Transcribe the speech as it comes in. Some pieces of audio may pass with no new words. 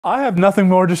I have nothing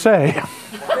more to say.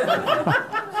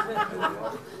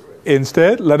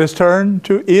 Instead, let us turn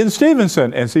to Ian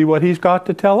Stevenson and see what he's got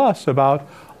to tell us about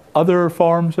other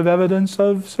forms of evidence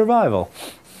of survival.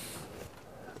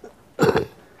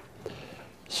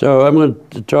 So I'm going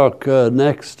to talk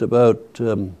next about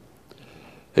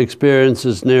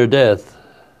experiences near death.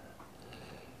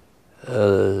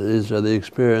 These are the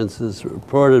experiences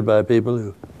reported by people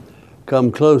who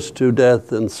come close to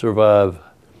death and survive.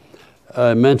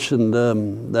 I mentioned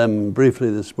them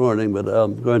briefly this morning, but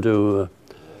I'm going to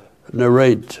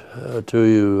narrate to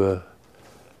you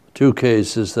two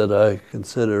cases that I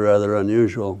consider rather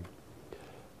unusual.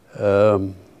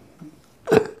 The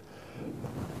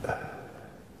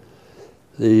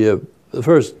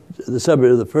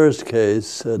subject of the first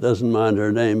case doesn't mind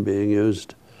her name being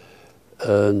used,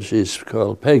 and she's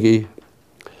called Peggy,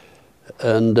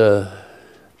 and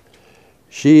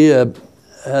she had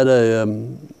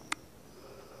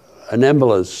an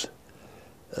embolus.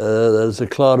 There's a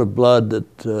clot of blood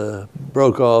that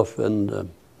broke off and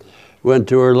went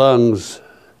to her lungs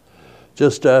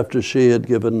just after she had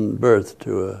given birth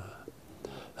to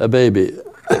a baby.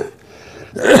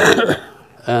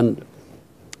 And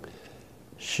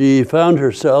she found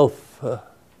herself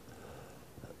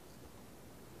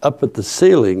up at the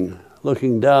ceiling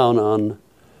looking down on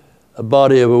a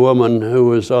body of a woman who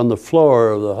was on the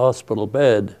floor of the hospital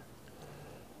bed.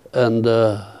 And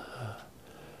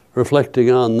reflecting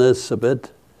on this a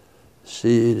bit,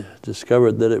 she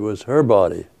discovered that it was her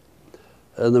body.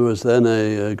 And there was then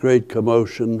a great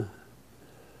commotion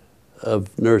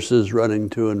of nurses running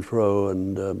to and fro,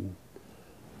 and of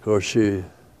course she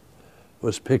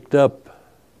was picked up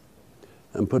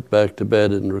and put back to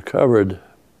bed and recovered.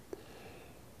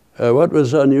 What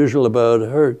was unusual about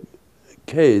her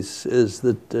case is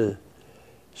that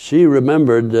she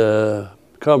remembered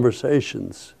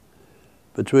conversations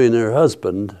between her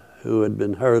husband, who had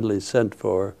been hurriedly sent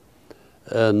for,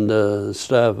 and the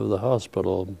staff of the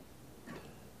hospital.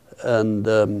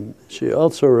 And she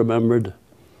also remembered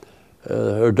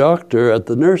her doctor at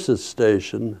the nurses'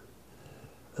 station,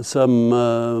 some,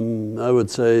 I would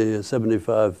say,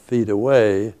 75 feet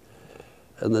away,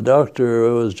 and the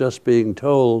doctor was just being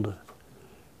told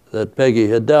that Peggy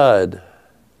had died.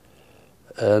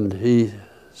 And he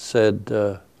said,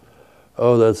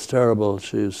 "Oh, that's terrible.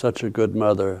 She was such a good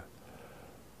mother."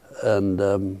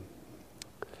 And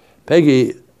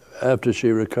Peggy, after she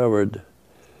recovered,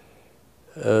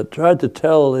 tried to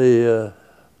tell the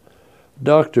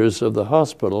doctors of the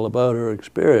hospital about her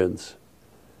experience.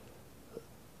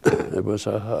 It was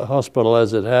a hospital,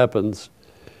 as it happens,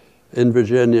 in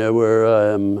Virginia, where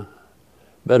I am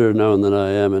better known than I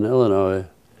am in Illinois.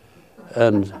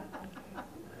 And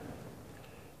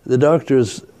the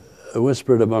doctors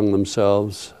whispered among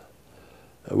themselves,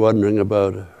 wondering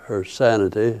about her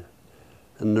sanity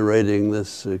and narrating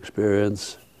this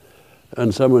experience.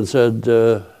 And someone said,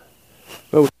 well,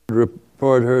 we should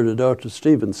report her to Dr.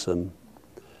 Stevenson.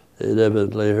 They'd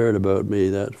evidently heard about me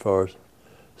that far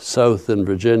south in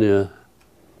Virginia.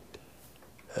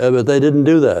 But they didn't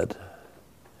do that.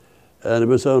 And it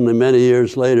was only many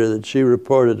years later that she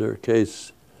reported her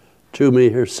case to me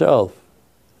herself.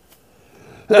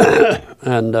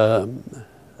 And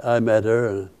I met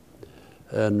her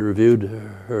and reviewed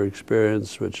her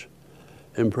experience, which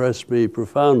impressed me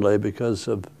profoundly because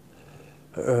of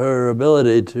her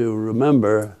ability to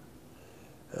remember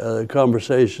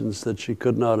conversations that she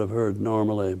could not have heard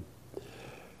normally.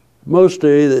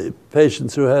 Mostly, the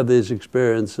patients who have these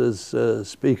experiences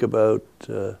speak about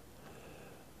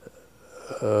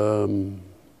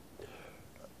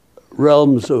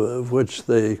realms of which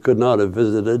they could not have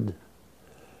visited,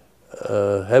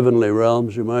 heavenly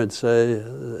realms, you might say.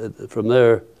 From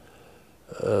their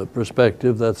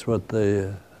perspective, that's what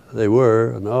they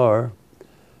were and are.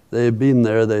 They've been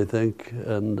there, they think,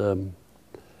 and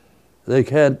they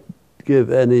can't give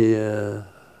any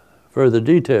further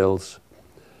details,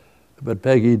 but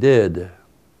Peggy did.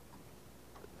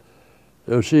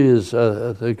 So she is,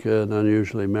 I think, an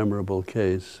unusually memorable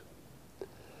case.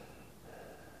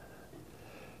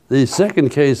 The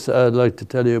second case I'd like to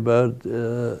tell you about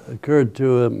occurred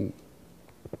to a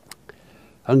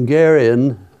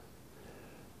Hungarian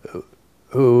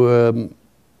who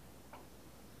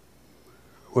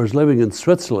was living in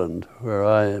Switzerland, where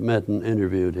I met and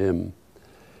interviewed him.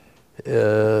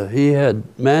 He had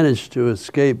managed to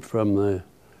escape from the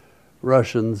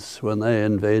Russians when they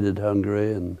invaded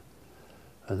Hungary, and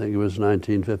I think it was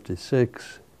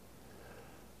 1956.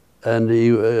 And he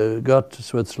got to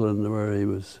Switzerland, where he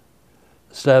was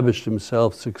established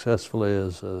himself successfully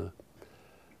as an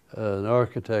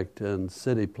architect and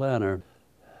city planner.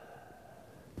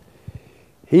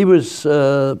 He was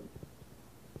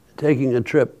taking a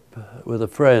trip with a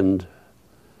friend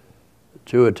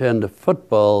to attend a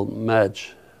football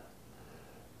match.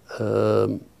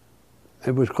 It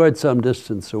was quite some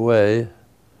distance away,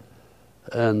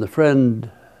 and the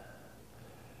friend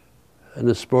in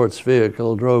a sports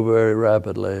vehicle drove very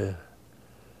rapidly.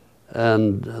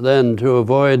 And then, to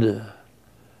avoid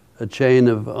a chain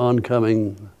of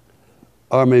oncoming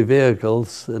army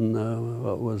vehicles in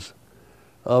what was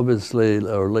obviously,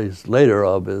 or at least later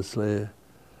obviously,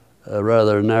 a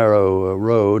rather narrow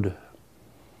road,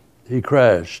 he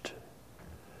crashed.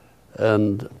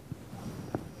 And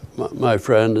my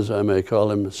friend, as I may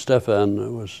call him,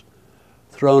 Stefan, was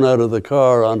thrown out of the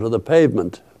car onto the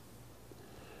pavement.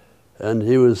 And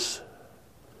he was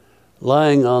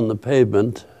lying on the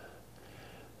pavement,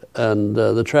 and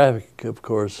the traffic, of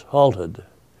course, halted.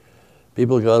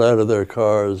 People got out of their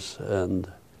cars and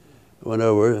went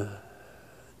over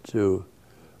to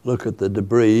look at the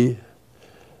debris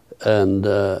and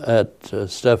at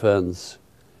Stefan's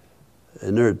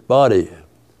inert body.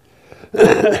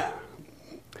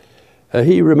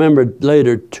 He remembered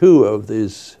later two of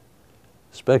these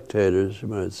spectators, you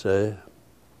might say,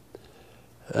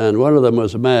 and one of them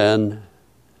was a man.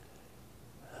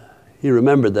 He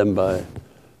remembered them by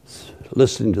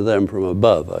listening to them from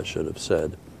above, I should have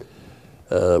said.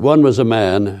 One was a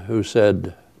man who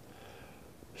said,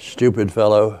 "Stupid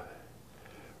fellow,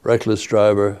 reckless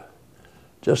driver,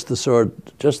 just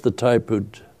the type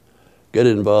who'd get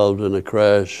involved in a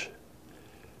crash,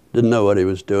 didn't know what he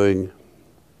was doing.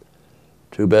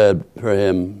 Too bad for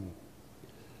him."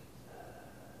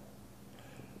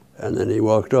 And then he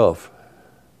walked off.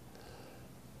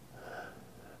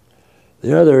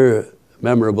 The other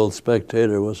memorable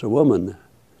spectator was a woman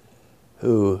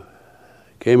who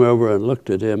came over and looked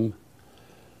at him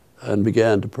and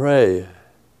began to pray.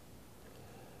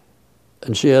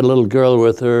 And she had a little girl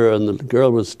with her, and the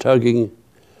girl was tugging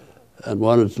and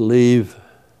wanted to leave.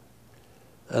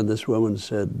 And this woman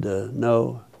said,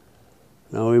 no,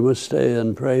 we must stay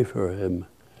and pray for him.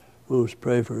 We must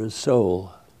pray for his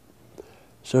soul.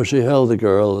 So she held the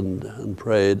girl and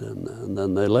prayed, and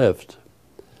then they left.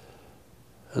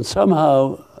 And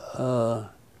somehow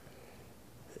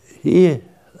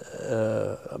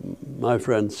my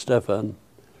friend Stefan,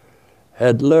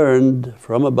 had learned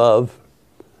from above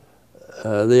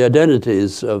the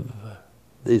identities of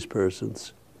these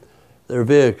persons, their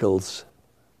vehicles,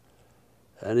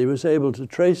 and he was able to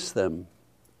trace them.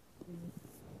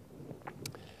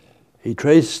 He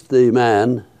traced the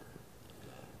man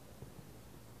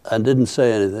and didn't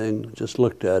say anything, just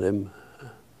looked at him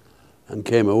and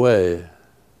came away.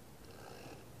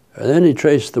 And then he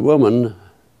traced the woman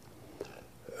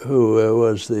who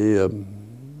was the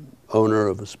owner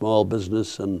of a small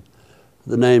business, and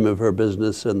the name of her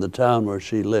business in the town where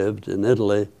she lived in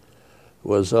Italy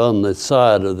was on the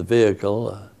side of the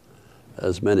vehicle,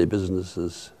 as many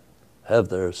businesses have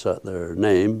their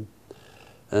name.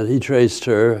 And he traced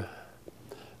her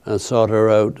and sought her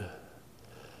out.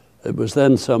 It was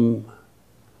then some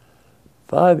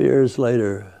 5 years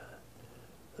later,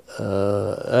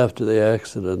 after the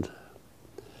accident,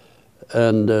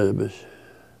 and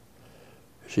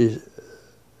she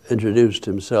introduced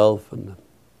himself, and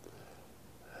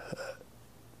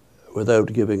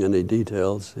without giving any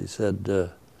details, he said,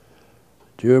 "Do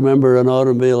you remember an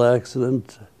automobile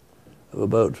accident of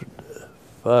about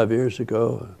 5 years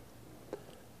ago?"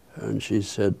 And she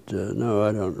said, "No,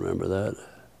 I don't remember that."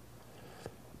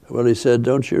 Well, he said,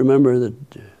 "Don't you remember that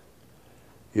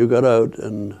you got out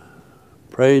and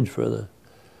prayed for the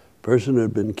person who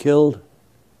had been killed?"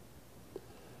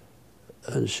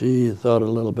 And she thought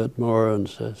a little bit more and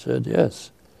said,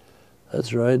 "Yes,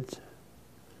 that's right.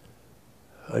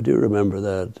 I do remember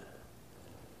that."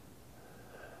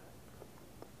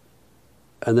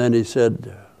 And then he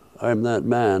said, "I'm that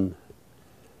man."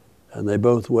 And they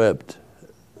both wept.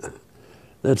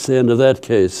 That's the end of that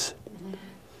case.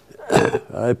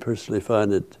 I personally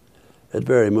find it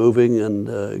very moving, and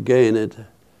again, it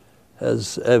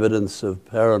has evidence of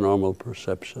paranormal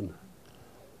perception.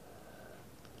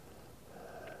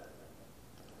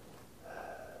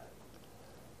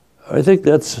 I think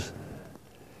that's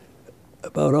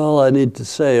about all I need to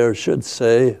say, or should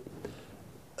say,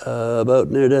 about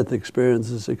near-death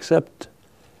experiences, except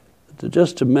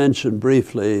just to mention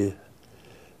briefly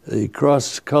the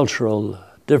cross-cultural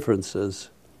differences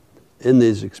in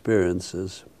these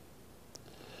experiences.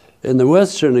 In the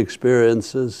Western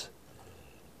experiences,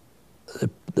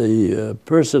 the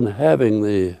person having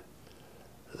the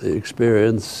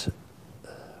experience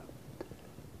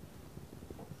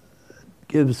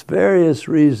gives various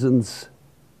reasons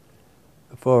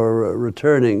for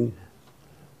returning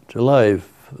to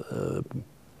life,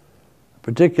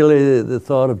 particularly the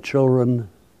thought of children,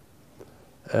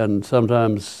 and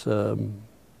sometimes the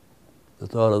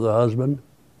thought of the husband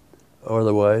or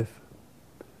the wife.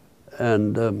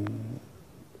 And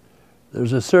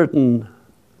there's a certain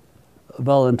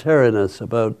voluntariness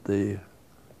about the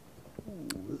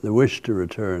wish to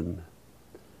return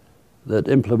that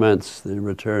implements the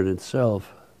return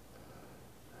itself.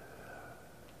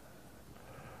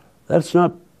 That's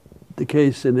not the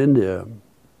case in India,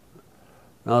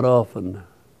 not often.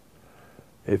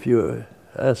 If you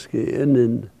ask an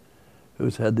Indian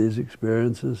who's had these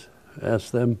experiences,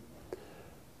 ask them,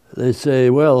 they say,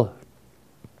 well,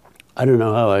 I don't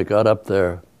know how I got up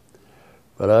there,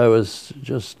 but I was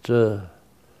just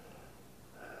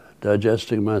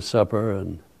digesting my supper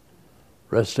and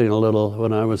resting a little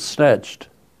when I was snatched.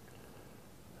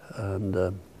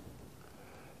 And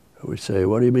we say,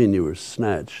 what do you mean you were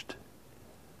snatched?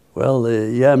 Well, the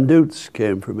Yamdoots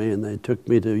came for me and they took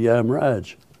me to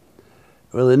Yamraj.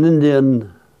 Well, in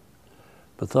Indian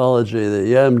pathology,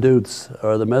 the Yamdoots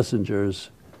are the messengers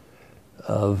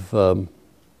of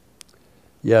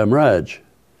Yamraj,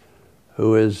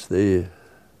 who is the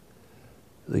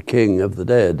king of the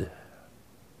dead.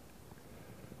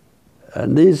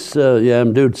 And these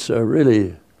Yamdoots are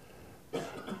really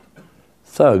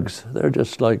thugs. They're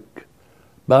just like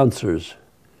bouncers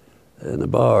in a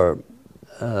bar.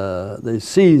 They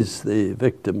seize the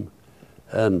victim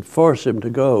and force him to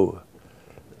go.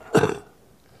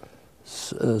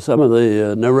 Some of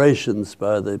the narrations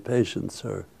by the patients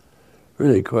are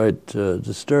really quite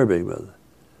disturbing.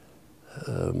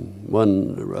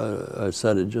 One I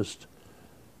studied just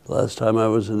the last time I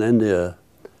was in India,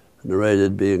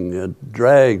 narrated being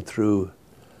dragged through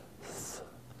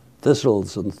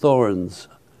thistles and thorns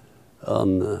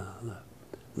on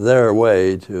their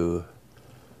way to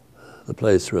the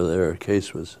place where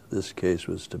this case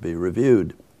was to be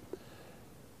reviewed.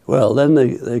 Well, then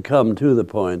they come to the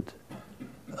point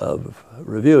of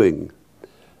reviewing.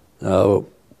 Now,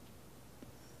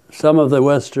 some of the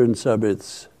Western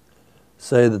subjects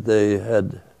say that they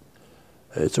had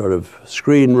a sort of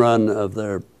screen run of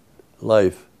their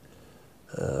life,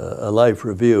 a life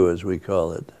review, as we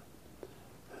call it,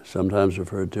 sometimes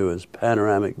referred to as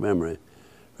panoramic memory,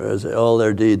 whereas all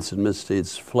their deeds and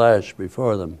misdeeds flash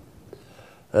before them.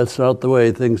 That's not the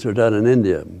way things are done in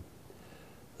India.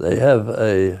 They have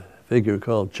a figure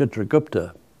called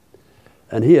Chitragupta,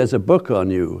 and he has a book on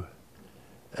you,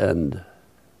 and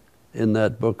in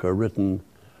that book are written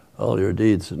all your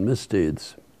deeds and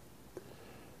misdeeds.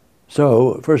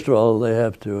 So, first of all, they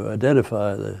have to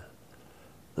identify the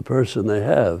person they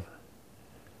have.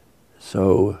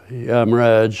 So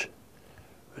Yamraj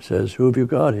says, who have you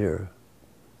got here?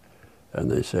 And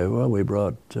they say, well, we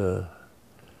brought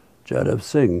Jadav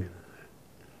Singh.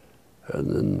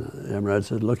 And then Yamraj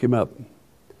said, look him up.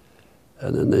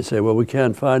 And then they say, well, we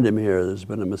can't find him here. There's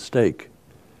been a mistake.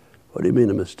 What do you mean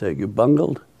a mistake? You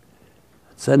bungled?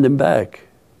 Send him back.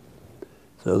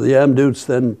 So the Yamdoots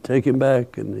then take him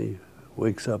back and he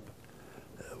wakes up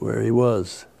where he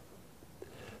was.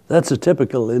 That's a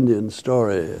typical Indian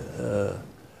story.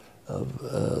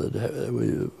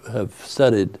 We have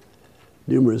studied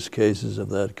numerous cases of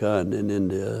that kind in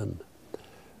India. And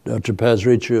Dr.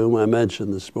 Pasricha, whom I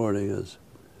mentioned this morning, has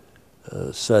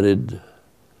studied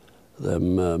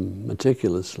them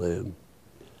meticulously. And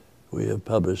we have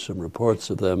published some reports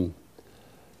of them.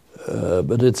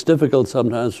 But it's difficult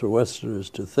sometimes for Westerners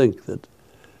to think that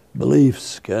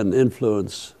beliefs can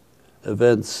influence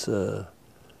events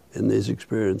in these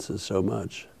experiences so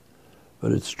much.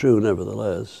 But it's true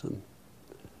nevertheless, and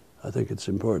I think it's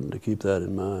important to keep that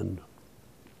in mind.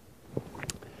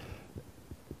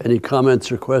 Any comments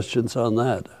or questions on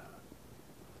that?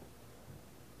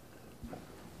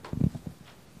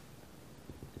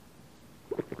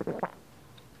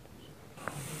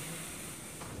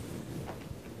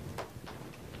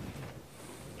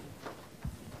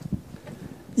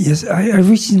 Yes, I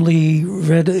recently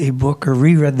read a book, or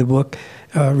reread the book,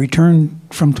 Return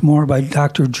from Tomorrow by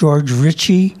Dr. George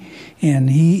Ritchie, and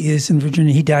he is in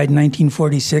Virginia. He died in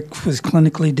 1946, was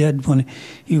clinically dead when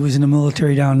he was in the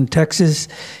military down in Texas,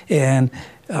 and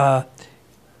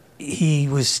he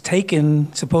was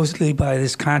taken supposedly by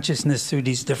this consciousness through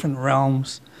these different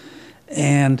realms,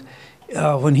 and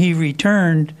when he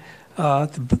returned,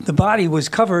 the body was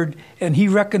covered, and he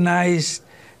recognized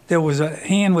there was a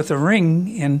hand with a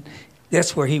ring, and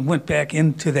that's where he went back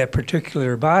into that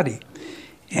particular body.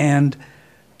 And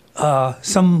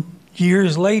some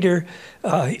years later,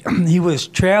 he was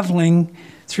traveling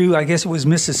through, I guess it was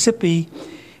Mississippi,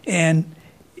 and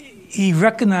he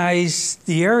recognized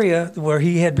the area where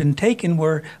he had been taken,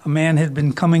 where a man had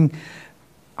been coming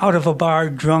out of a bar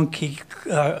drunk. He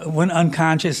went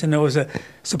unconscious, and there was a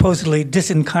supposedly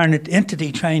disincarnate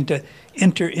entity trying to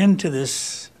enter into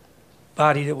this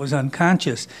body that was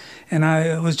unconscious. And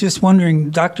I was just wondering,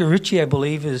 Dr. Ritchie, I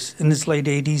believe, is in his late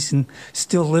 80s and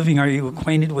still living. Are you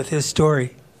acquainted with his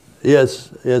story? Yes,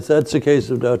 that's the case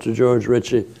of Dr. George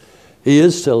Ritchie. He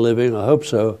is still living, I hope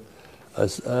so. I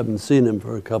haven't seen him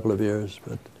for a couple of years,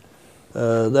 but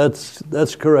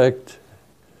that's correct.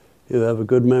 You have a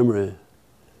good memory.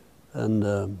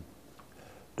 And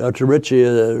Dr. Ritchie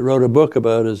wrote a book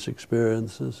about his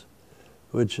experiences,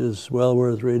 which is well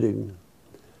worth reading.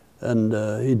 And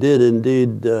he did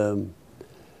indeed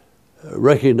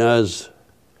recognize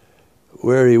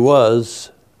where he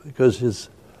was, because his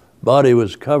body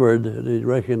was covered, and he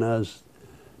recognized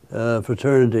a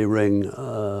fraternity ring,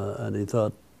 and he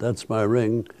thought, that's my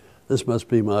ring, this must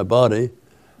be my body,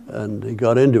 and he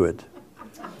got into it.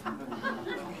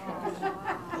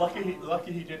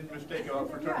 Lucky he didn't mistake our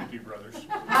fraternity brothers.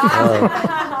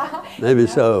 Maybe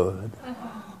so.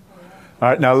 All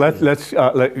right, now let's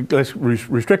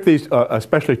restrict these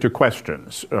especially to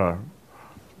questions.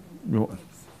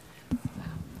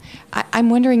 I'm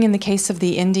wondering, in the case of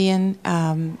the Indian,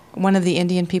 one of the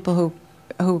Indian people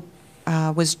who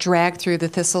was dragged through the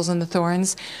thistles and the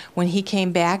thorns, when he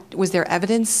came back, was there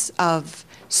evidence of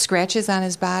scratches on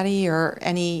his body or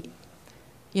any,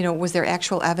 was there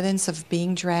actual evidence of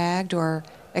being dragged or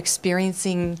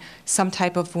experiencing some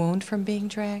type of wound from being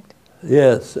dragged?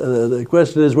 Yes, the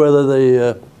question is whether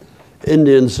the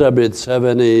Indian subjects have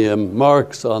any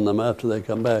marks on them after they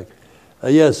come back.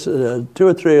 Yes, 2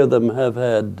 or 3 of them have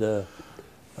had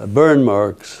burn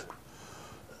marks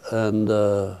and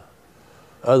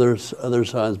other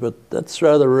signs, but that's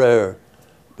rather rare.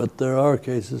 But there are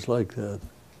cases like that.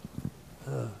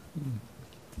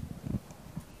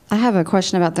 I have a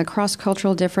question about the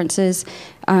cross-cultural differences.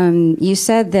 You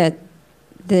said that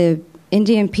the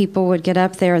Indian people would get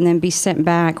up there and then be sent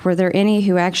back. Were there any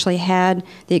who actually had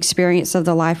the experience of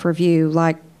the life review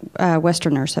like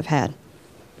Westerners have had?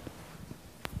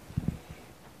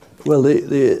 Well,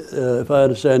 if I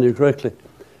understand you correctly,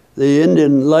 the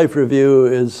Indian life review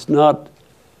is not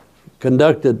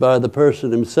conducted by the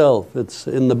person himself. It's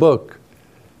in the book.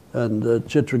 And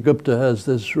Chitragupta has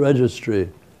this registry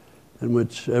in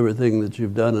which everything that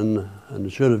you've done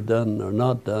and should have done or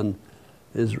not done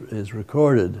is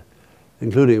recorded,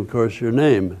 including, of course, your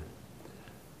name.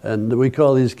 And we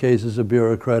call these cases a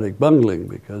bureaucratic bungling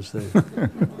because the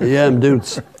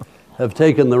Yamdutes have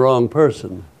taken the wrong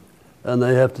person and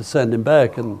they have to send him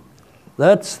back. And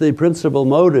that's the principal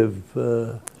motive,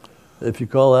 if you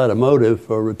call that a motive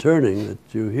for returning, that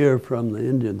you hear from the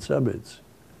Indian subjects.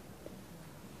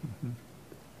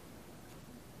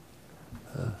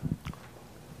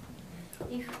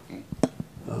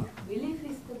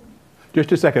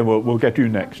 Just a second, we'll get you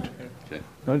next.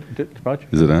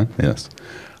 Is it on? Yes.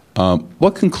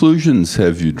 What conclusions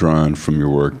have you drawn from your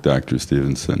work, Dr.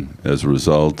 Stevenson, as a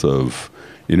result of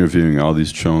interviewing all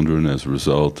these children, as a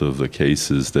result of the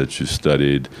cases that you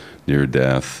studied, near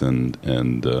death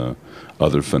and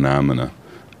other phenomena?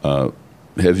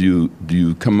 Have you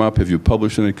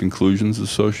published any conclusions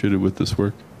associated with this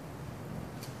work?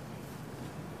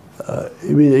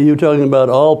 You mean, are you talking about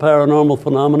all paranormal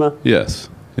phenomena? Yes.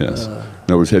 Yes. In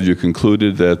other words, have you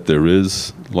concluded that there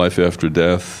is life after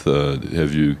death?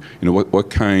 Have you, what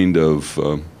kind of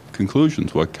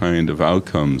conclusions, what kind of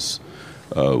outcomes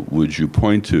would you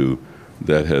point to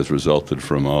that has resulted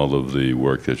from all of the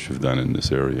work that you've done in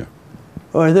this area?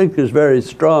 Well, I think there's very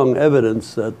strong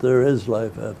evidence that there is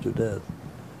life after death.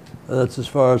 That's as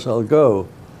far as I'll go.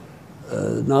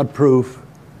 Not proof,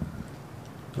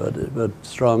 but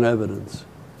strong evidence.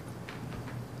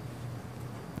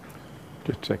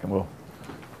 Just a second,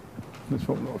 let's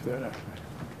move over there.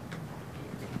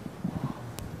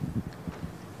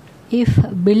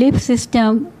 If belief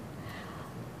system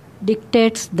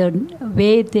dictates the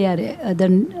way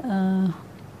the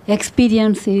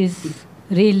experience is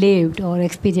relived or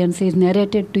experience is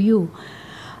narrated to you,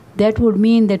 that would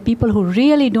mean that people who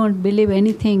really don't believe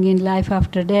anything in life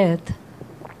after death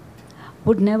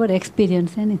would never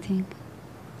experience anything.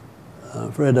 I'm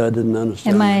afraid I didn't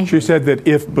understand. She said that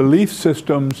if belief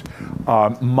systems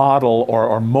model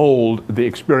or mold the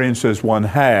experiences one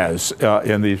has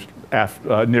in these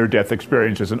near-death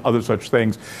experiences and other such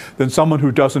things, then someone who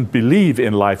doesn't believe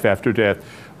in life after death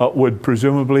would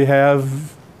presumably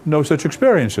have no such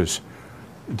experiences.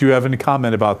 Do you have any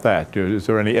comment about that? Is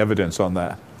there any evidence on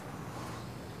that?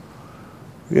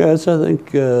 Yes, I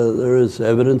think there is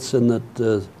evidence in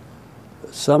that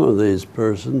some of these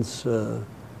persons,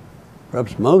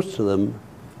 perhaps most of them,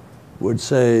 would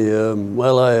say,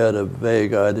 well, I had a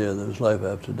vague idea there was life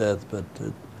after death, but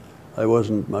I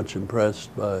wasn't much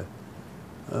impressed by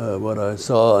what I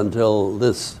saw until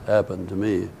this happened to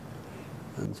me.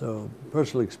 And so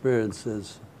personal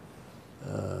experiences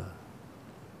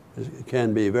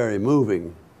can be very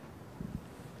moving.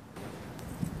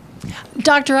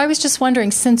 Doctor, I was just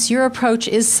wondering, since your approach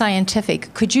is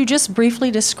scientific, could you just briefly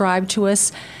describe to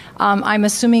us, I'm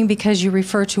assuming because you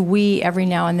refer to we every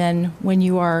now and then when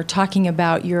you are talking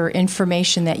about your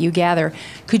information that you gather,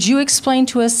 could you explain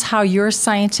to us how your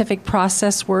scientific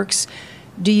process works?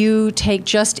 Do you take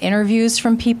just interviews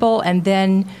from people and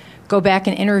then go back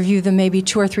and interview them maybe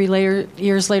 2 or 3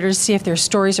 years later to see if their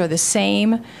stories are the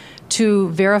same, to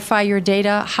verify your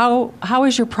data? How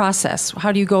is your process?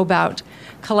 How do you go about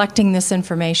collecting this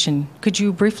information? Could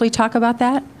you briefly talk about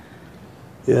that?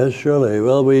 Yes, surely.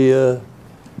 Well, we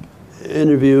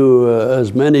interview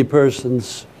as many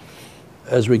persons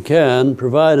as we can,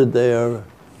 provided they are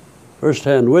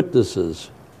first-hand witnesses.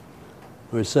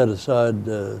 We set aside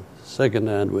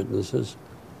second-hand witnesses.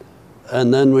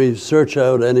 And then we search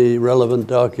out any relevant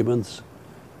documents,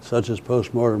 such as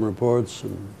post-mortem reports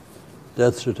and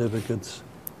death certificates.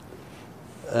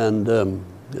 And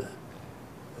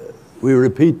we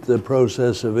repeat the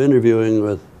process of interviewing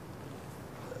with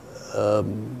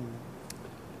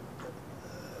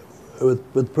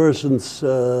persons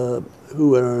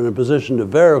who are in a position to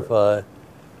verify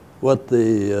what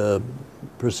the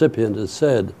percipient has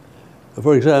said.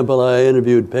 For example, I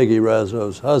interviewed Peggy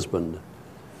Razzo's husband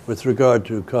with regard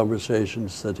to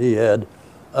conversations that he had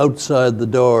outside the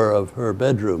door of her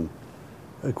bedroom,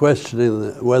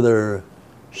 questioning whether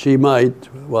she might,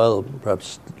 while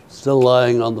perhaps still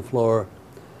lying on the floor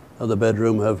of the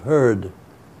bedroom, have heard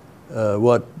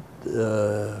what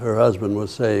her husband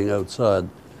was saying outside.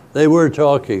 They were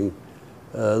talking.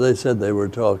 They said they were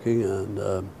talking,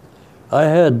 and I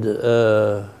had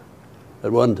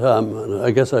at one time, and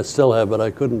I guess I still have, but I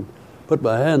couldn't put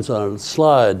my hands on it, a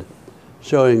slide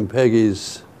showing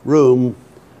Peggy's room.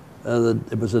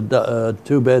 It was a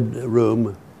two-bed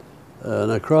room,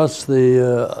 and across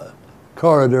the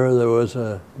corridor there was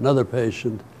another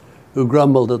patient who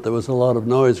grumbled that there was a lot of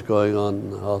noise going on in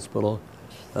the hospital,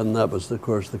 and that was, of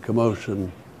course, the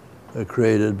commotion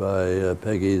created by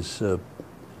Peggy's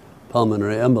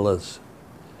pulmonary embolus.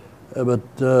 But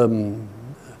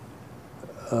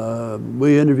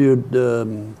we interviewed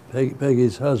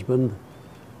Peggy's husband,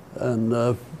 and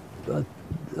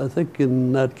I think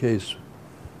in that case,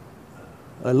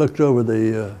 I looked over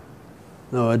the,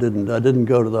 no, I didn't. I didn't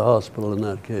go to the hospital in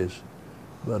that case.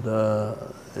 But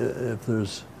if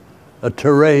there's a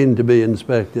terrain to be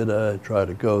inspected, I try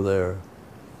to go there.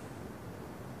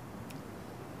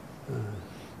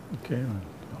 Okay.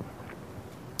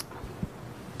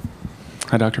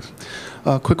 Hi, Doctor.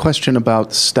 Quick question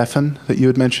about Stefan that you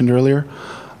had mentioned earlier.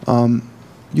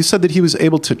 You said that he was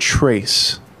able to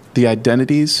trace the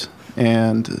identities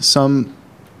and some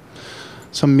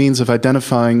means of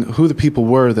identifying who the people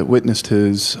were that witnessed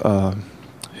his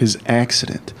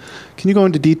accident. Can you go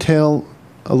into detail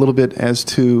a little bit as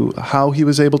to how he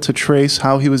was able to trace,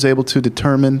 how he was able to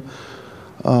determine?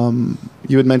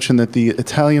 You had mentioned that the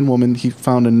Italian woman, he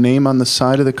found a name on the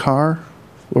side of the car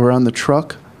or on the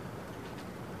truck.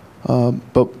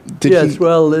 But did yes, he...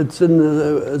 well, it's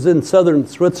in southern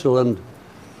Switzerland,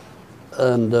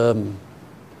 and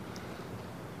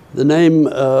the name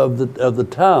of the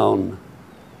town.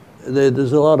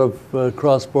 There's a lot of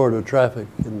cross-border traffic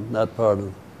in that part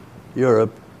of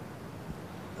Europe,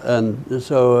 and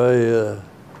so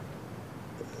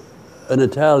an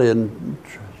Italian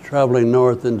traveling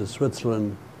north into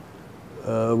Switzerland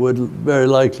would very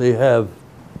likely have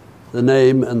the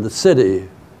name and the city.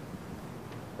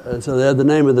 So they had the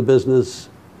name of the business.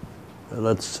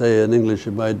 Let's say in English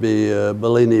it might be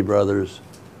Bellini Brothers,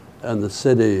 and the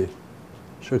city,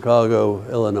 Chicago,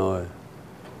 Illinois.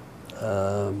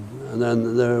 And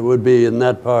then there would be in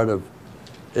that part of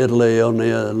Italy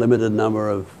only a limited number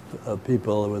of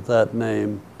people with that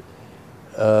name.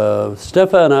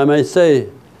 Stefan, I may say,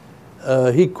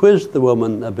 he quizzed the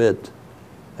woman a bit,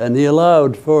 and he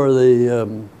allowed for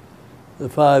the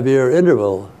 5-year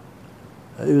interval.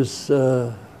 He was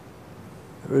a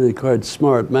really quite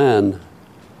smart man.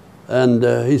 And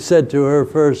he said to her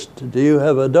first, "Do you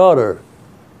have a daughter?"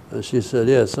 And she said,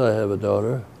 "Yes, I have a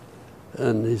daughter."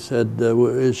 And he said,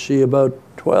 "Is she about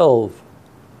 12?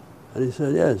 And he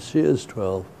said, "Yes, she is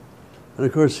 12. And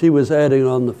of course, he was adding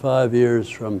on the 5 years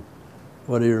from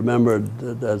what he remembered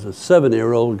as a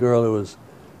 7-year-old girl who was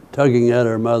tugging at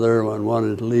her mother and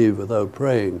wanted to leave without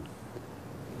praying.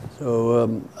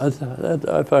 So I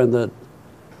find that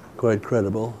quite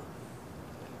credible.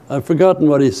 I've forgotten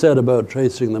what he said about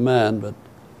tracing the man, but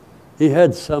he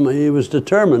was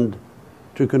determined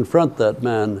to confront that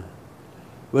man,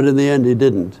 but in the end he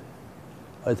didn't.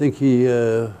 I think he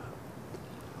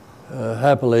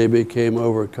happily became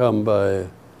overcome by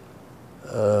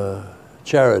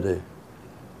charity,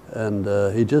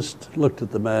 and he just looked at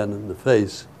the man in the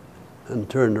face and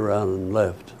turned around and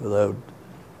left without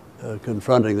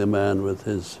confronting the man with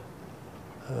his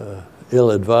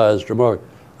ill-advised remark.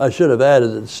 I should have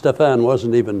added that Stefan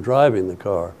wasn't even driving the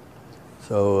car,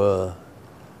 so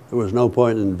there was no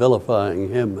point in vilifying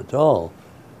him at all.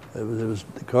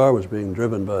 The car was being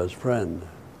driven by his friend.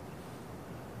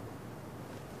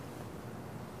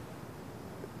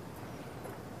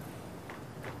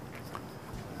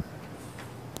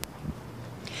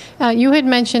 You had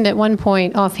mentioned at one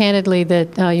point offhandedly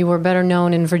that you were better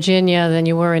known in Virginia than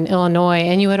you were in Illinois,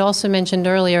 and you had also mentioned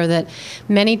earlier that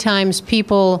many times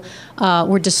people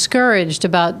were discouraged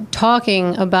about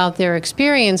talking about their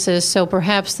experiences, so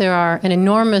perhaps there are an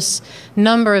enormous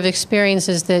number of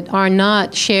experiences that are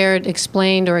not shared,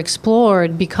 explained, or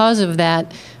explored because of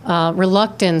that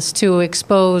reluctance to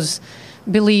expose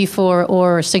belief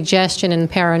or suggestion in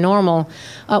paranormal.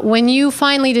 When you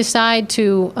finally decide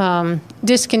to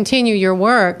discontinue your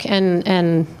work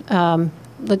and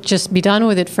let's just be done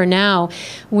with it for now,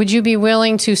 would you be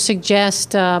willing to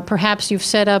suggest perhaps you've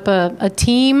set up a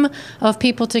team of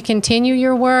people to continue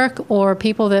your work, or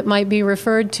people that might be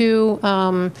referred to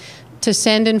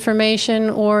send information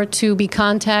or to be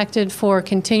contacted for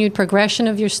continued progression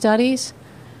of your studies?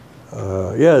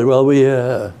 Yeah, well,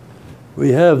 we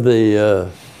have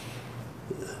the,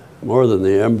 more than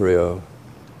the embryo,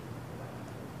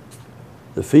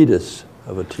 the fetus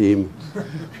of a team.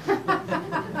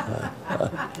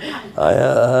 I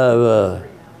have a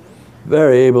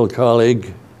very able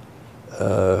colleague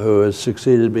who has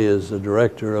succeeded me as the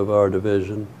director of our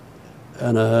division,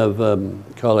 and I have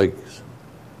colleagues,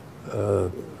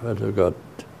 I've got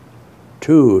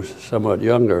two somewhat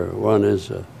younger. One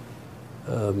is a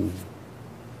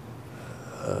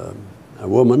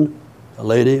woman, a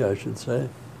lady, I should say,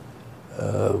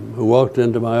 who walked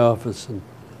into my office in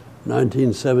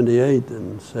 1978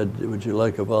 and said, "Would you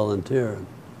like a volunteer?" And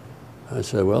I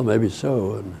said, "Well, maybe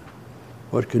so. And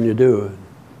what can you do?"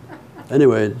 And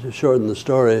anyway, to shorten the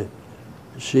story,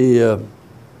 she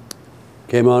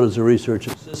came on as a research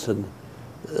assistant.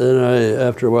 And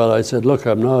after a while, I said, "Look,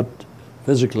 I'm not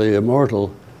physically immortal.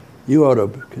 You ought to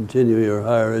continue your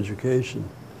higher education."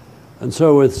 And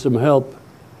so with some help,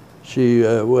 she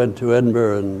went to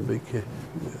Edinburgh and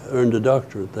earned a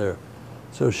doctorate there.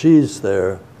 So she's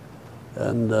there.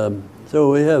 And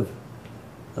so we have,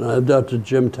 and I have Dr.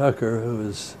 Jim Tucker, who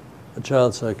is a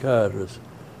child psychiatrist.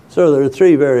 So there are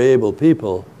three very able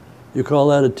people. You call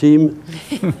that a team?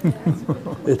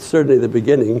 It's certainly the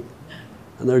beginning,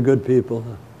 and they're good people.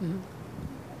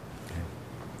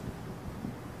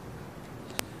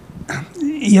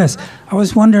 Yes, I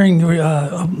was wondering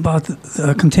about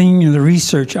continuing the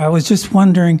research. I was just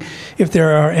wondering if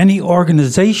there are any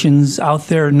organizations out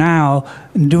there now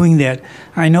doing that.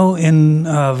 I know in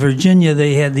Virginia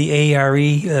they had the ARE,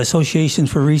 Association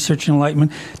for Research and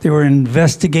Enlightenment. They were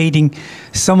investigating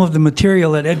some of the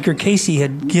material that Edgar Cayce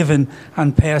had given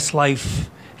on past life,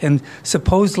 and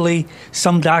supposedly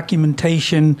some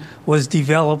documentation was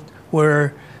developed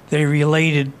where they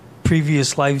related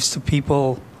previous lives to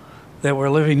people that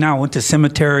we're living now, went to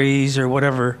cemeteries or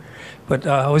whatever. But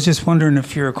I was just wondering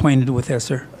if you're acquainted with that,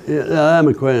 sir. Yeah, I'm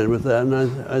acquainted with that, and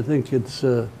I think it's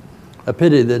a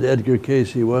pity that Edgar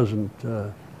Cayce wasn't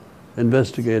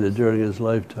investigated during his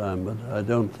lifetime, but I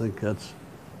don't think that's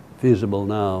feasible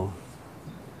now.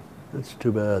 It's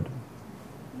too bad.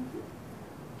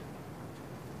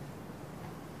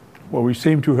 Well, we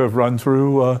seem to have run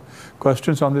through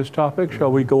questions on this topic.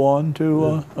 Shall we go on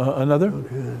to another?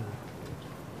 Okay.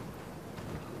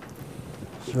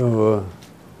 So,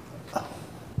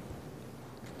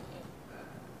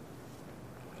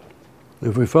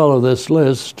 if we follow this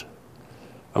list,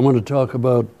 I'm going to talk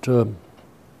about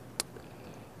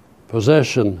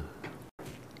possession.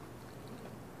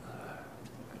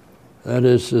 That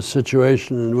is a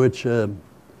situation in which a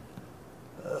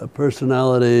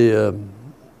personality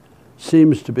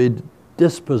seems to be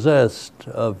dispossessed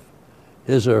of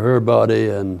his or her body,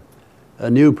 and a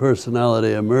new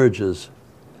personality emerges.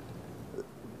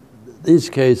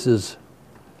 These cases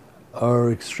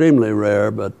are extremely rare,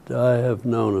 but I have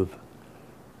known of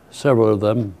several of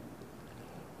them,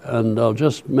 and I'll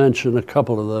just mention a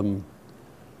couple of them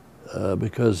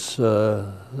because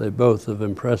they both have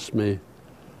impressed me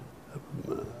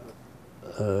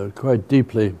quite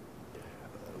deeply.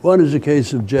 One is a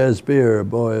case of Jasbir, a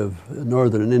boy of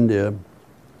northern India,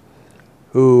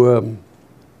 who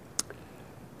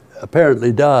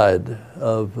apparently died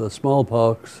of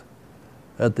smallpox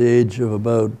at the age of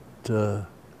about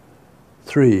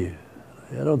 3.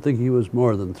 I don't think he was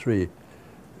more than 3.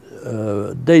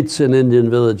 Dates in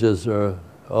Indian villages are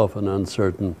often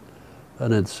uncertain,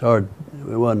 and it's hard,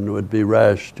 one would be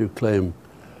rash to claim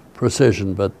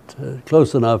precision, but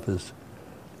close enough is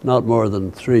not more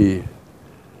than 3.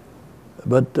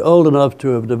 But old enough to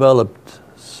have developed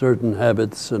certain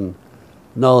habits and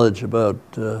knowledge about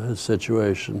his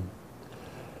situation.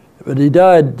 But he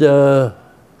died of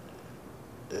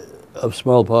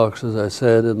smallpox, as I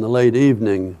said, in the late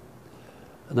evening.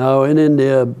 Now in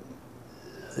India,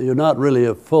 you're not really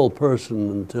a full person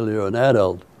until you're an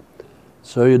adult.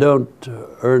 So you don't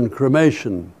earn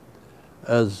cremation,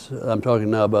 as I'm talking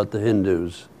now about the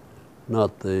Hindus,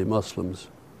 not the Muslims.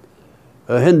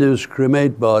 Hindus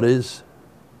cremate bodies,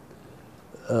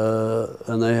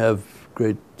 and they have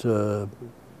great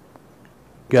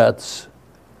ghats,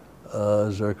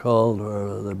 as they're called,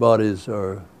 where the bodies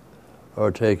are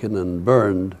taken and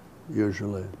burned,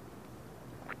 usually.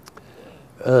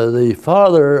 The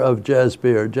father of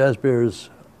Jasbir's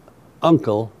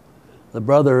uncle, the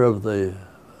brother of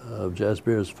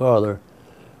Jasbir's father,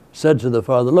 said to the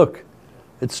father, "Look,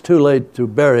 it's too late to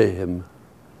bury him,"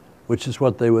 which is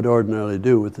what they would ordinarily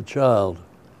do with the child.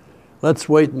 "Let's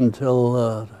wait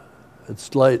until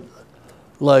it's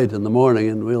light in the morning,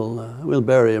 and we'll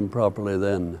bury him properly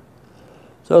then."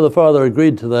 So the father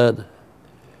agreed to that,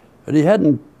 but he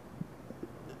hadn't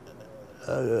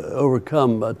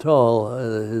overcome at all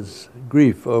his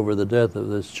grief over the death of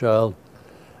this child,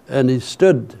 and he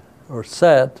stood or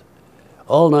sat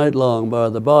all night long by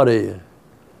the body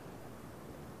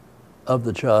of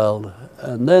the child.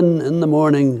 And then in the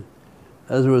morning,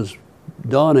 as it was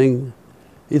dawning,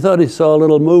 he thought he saw a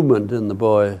little movement in the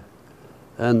boy.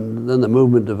 And then the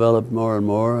movement developed more and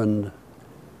more, and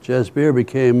Jasbir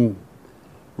became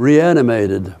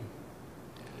reanimated.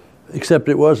 Except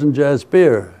it wasn't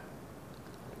Jasbir.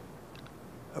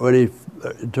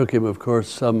 It took him, of course,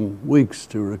 some weeks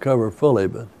to recover fully,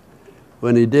 but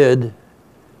when he did,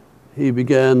 he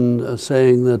began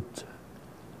saying that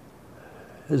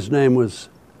his name was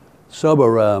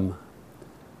Sobaram,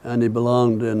 and he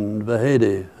belonged in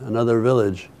Vahedi, another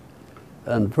village.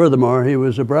 And furthermore, he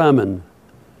was a Brahmin.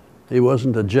 He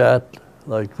wasn't a Jat,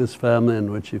 like this family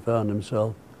in which he found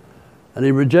himself. And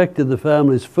he rejected the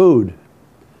family's food.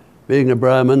 Being a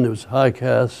Brahmin, he was high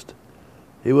caste.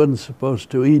 He wasn't supposed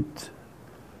to eat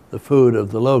the food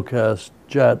of the low caste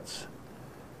Jats.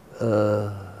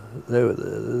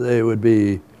 They would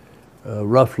be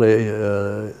roughly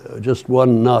just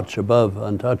one notch above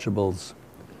untouchables.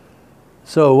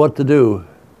 So what to do?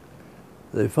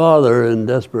 The father, in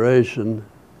desperation,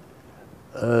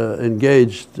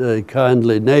 engaged a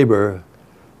kindly neighbor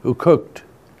who cooked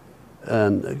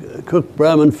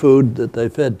Brahmin food that they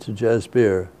fed to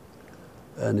Jasbir.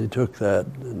 And he took that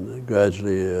and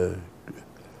gradually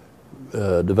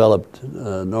developed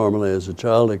normally as a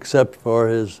child, except for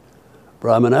his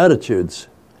Brahmin attitudes.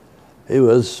 He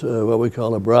was what we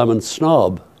call a Brahmin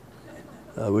snob.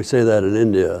 We say that in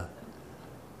India.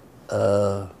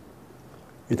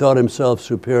 He thought himself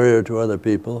superior to other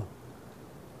people.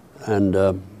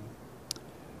 And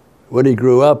when he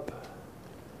grew up,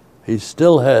 he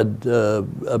still had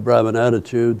Brahmin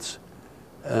attitudes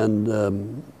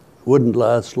and wouldn't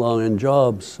last long in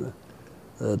jobs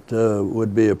that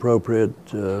would be appropriate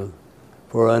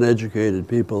for uneducated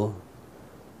people.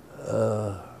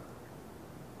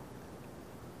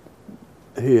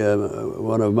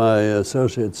 One of my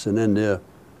associates in India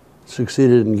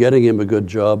succeeded in getting him a good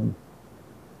job,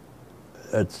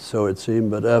 so it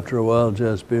seemed, but after a while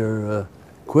Jasbir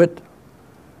quit,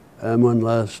 and when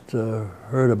last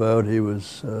heard about, he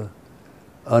was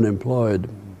unemployed.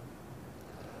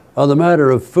 On the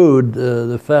matter of food,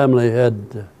 the family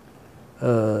had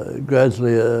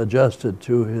gradually adjusted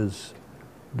to his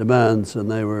demands,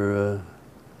 and they were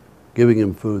giving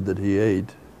him food that he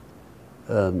ate.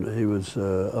 And he was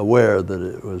aware that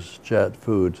it was Jat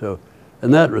food. So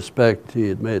in that respect, he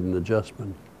had made an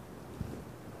adjustment.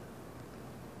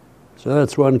 So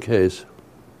that's one case.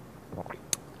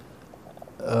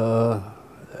 The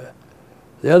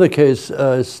other case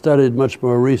I studied much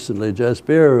more recently.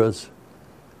 Jasbir was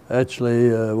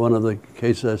actually one of the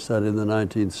cases I studied in the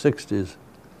 1960s,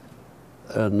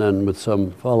 and then with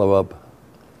some follow-up.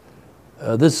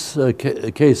 This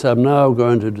case I'm now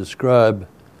going to describe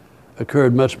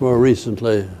occurred much more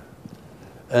recently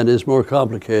and is more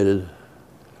complicated.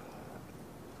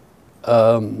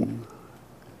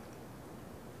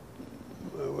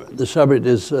 The subject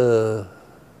is and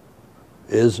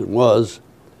was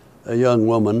a young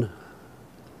woman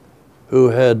who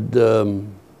had,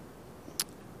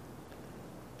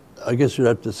 I guess you'd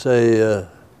have to say,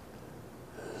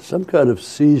 some kind of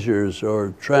seizures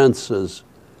or trances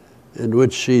in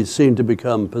which she seemed to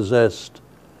become possessed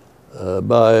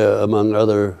by, among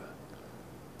other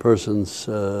persons,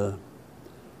 an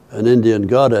Indian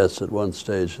goddess at one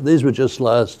stage. These would just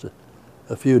last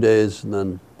a few days and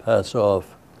then pass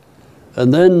off.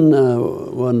 And then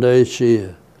one day she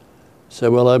said,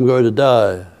 well, I'm going to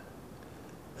die,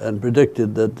 and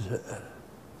predicted that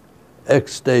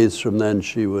X days from then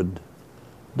she would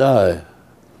die.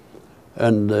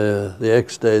 And the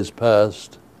X days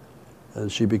passed,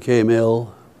 and she became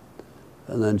ill,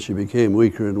 and then she became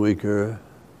weaker and weaker,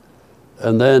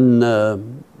 and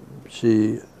then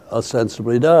she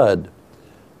ostensibly died.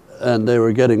 And they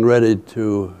were getting ready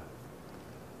to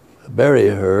bury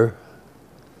her.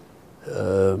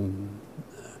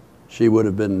 She would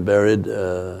have been buried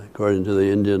according to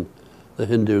the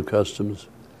Hindu customs.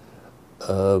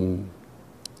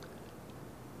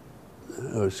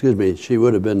 She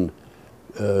would have been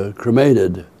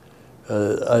cremated.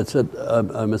 I said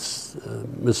I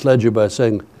misled you by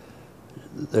saying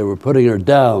they were putting her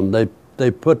down.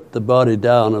 They put the body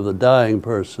down of the dying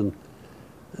person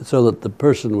so that the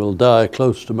person will die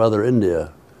close to Mother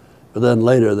India. But then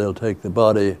later they'll take the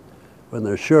body, when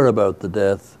they're sure about the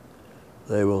death,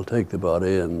 they will take the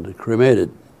body and cremate it.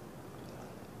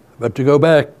 But to go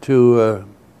back to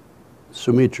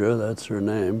Sumitra, that's her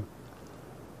name,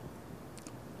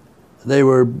 they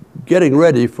were getting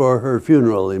ready for her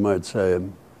funeral, you might say.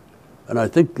 And I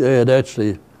think they had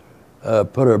actually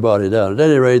put her body down. At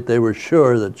any rate, they were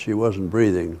sure that she wasn't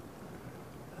breathing.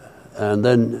 And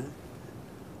then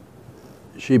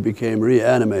she became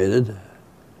reanimated,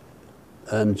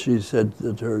 and she said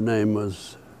that her name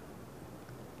was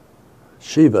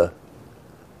Shiva,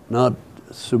 not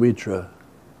Sumitra.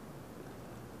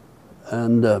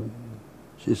 And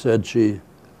she said she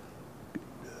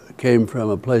came from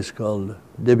a place called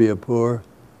Dibyapur,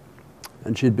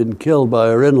 and she'd been killed by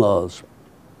her in-laws.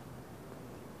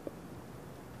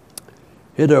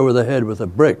 Hit over the head with a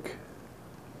brick.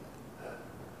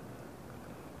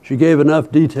 She gave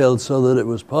enough details so that it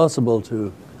was possible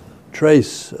to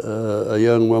trace a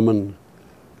young woman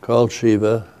called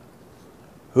Shiva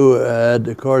who had,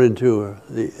 according to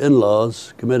the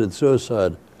in-laws, committed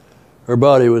suicide. Her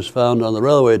body was found on the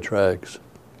railway tracks.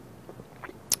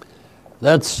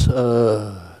 That's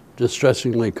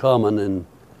distressingly common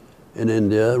in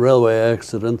India, railway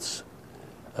accidents.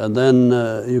 And then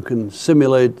you can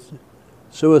simulate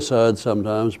suicide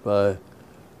sometimes by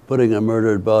putting a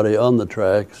murdered body on the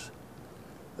tracks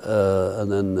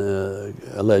and then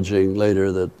alleging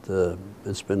later that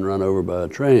it's been run over by a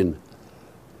train.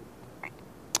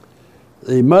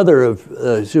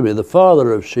 The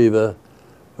father of Shiva,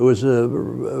 who was a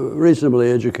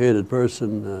reasonably educated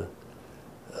person,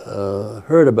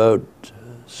 heard about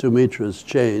Sumitra's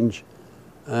change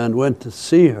and went to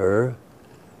see her,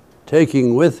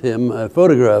 taking with him a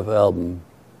photograph album.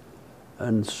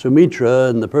 And Sumitra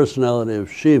and the personality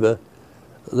of Shiva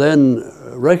then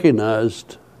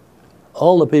recognized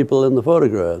all the people in the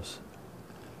photographs.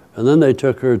 And then they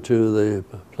took her to the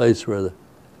place where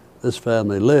this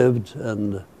family lived,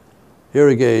 and here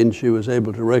again she was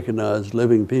able to recognize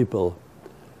living people.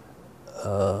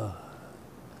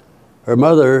 Her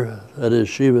mother, that is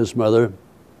Shiva's mother,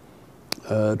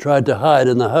 tried to hide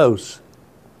in the house,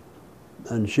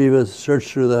 and Shiva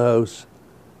searched through the house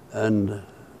and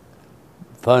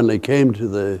finally came to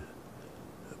the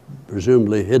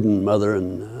presumably hidden mother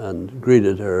and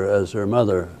greeted her as her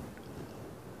mother.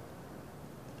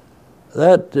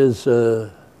 That is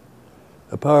a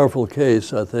powerful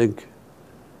case, I think,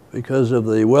 because of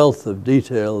the wealth of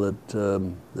detail that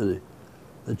the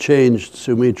changed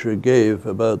Sumitra gave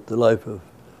about the life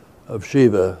of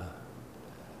Shiva.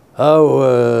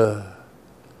 How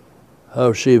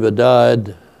Shiva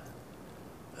died,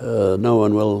 no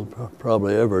one will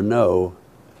probably ever know.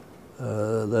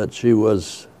 That she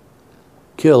was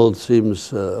killed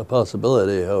seems a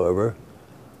possibility, however.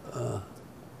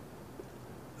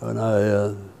 When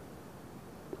I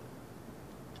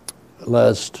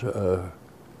last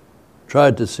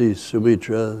tried to see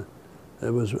Sumitra, it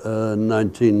was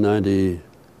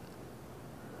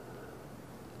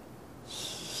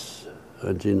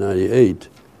 1998,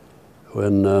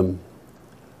 when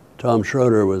Tom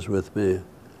Schroeder was with me.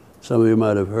 Some of you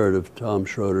might have heard of Tom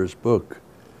Schroeder's book.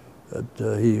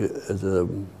 He is a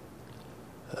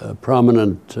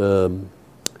prominent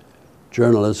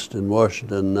journalist in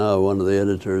Washington, now one of the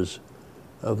editors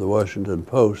of the Washington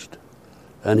Post.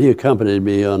 And he accompanied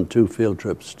me on 2 field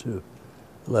trips to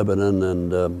Lebanon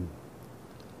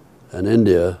and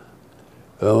India.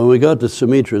 When we got to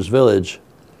Sumitra's village,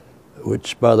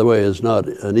 which, by the way, is not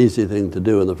an easy thing to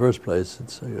do in the first place.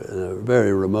 It's in a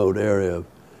very remote area of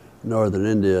northern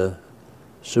India.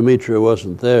 Sumitra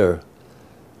wasn't there.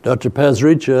 Dr.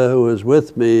 Pasricha, who was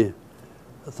with me,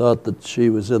 thought that she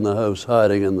was in the house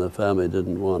hiding and the family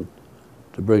didn't want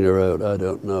to bring her out. I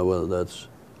don't know whether that's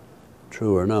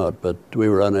true or not, but we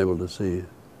were unable to see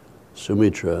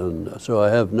Sumitra, and so I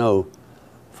have no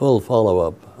full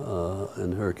follow-up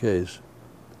in her case.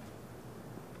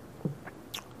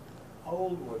 How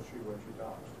old was she when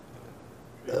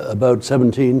she died? About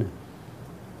 17.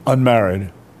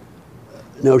 Unmarried?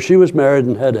 No, she was married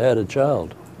and had had a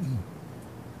child.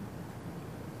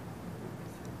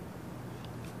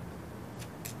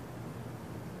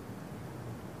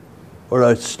 Or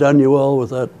I stun you all with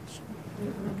that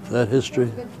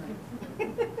history?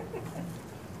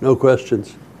 No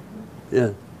questions?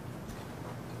 Yeah.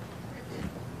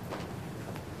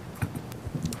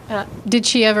 Did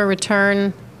she ever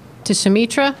return to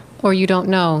Sumitra, or you don't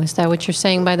know? Is that what you're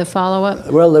saying by the follow-up?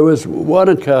 Well, there was one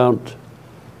account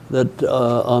that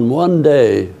on one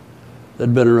day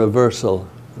there'd been a reversal.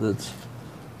 That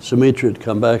Sumitra had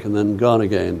come back and then gone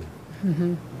again.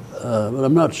 Mm-hmm. But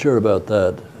I'm not sure about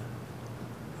that.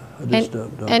 I just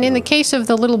don't and in know. the case of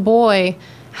the little boy,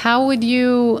 how would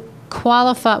you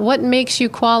qualify, what makes you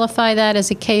qualify that as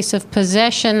a case of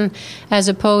possession as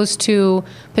opposed to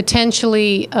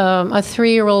potentially a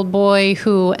 3-year-old boy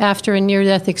who, after a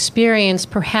near-death experience,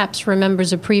 perhaps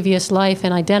remembers a previous life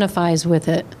and identifies with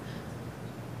it?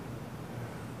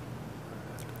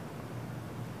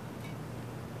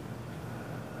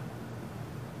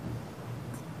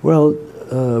 Well,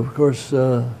 of course,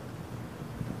 there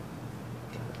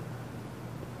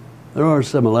are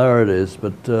similarities,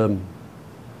 but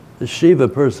the Shiva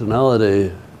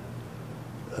personality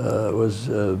was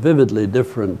vividly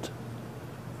different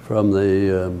from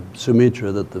the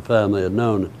Sumitra that the family had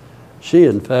known. She,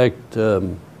 in fact,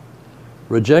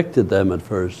 rejected them at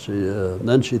first.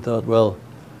 Then she thought, well,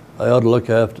 I ought to look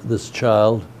after this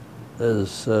child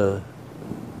as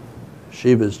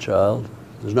Shiva's child.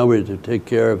 There's nobody to take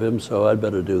care of him, so I'd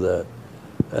better do that.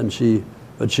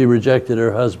 But she rejected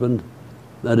her husband.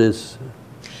 That is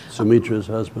Sumitra's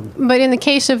husband. But in the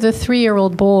case of the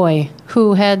 3-year-old boy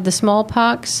who had the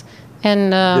smallpox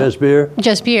and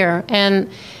Jasbir, and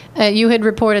you had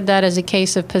reported that as a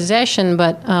case of possession.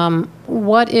 But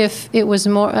what if it was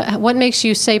more? What makes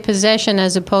you say possession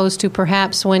as opposed to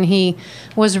perhaps when he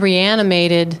was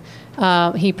reanimated?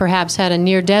 He perhaps had a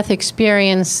near-death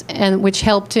experience, and which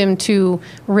helped him to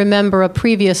remember a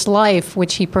previous life,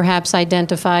 which he perhaps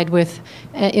identified with.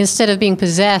 Instead of being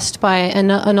possessed by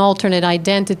an alternate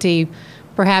identity,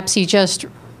 perhaps he just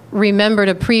remembered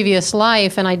a previous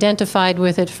life and identified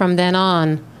with it from then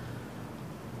on.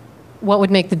 What would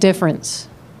make the difference?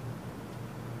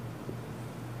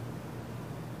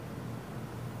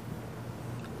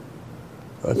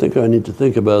 I think I need to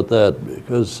think about that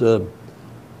because it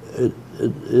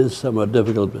is somewhat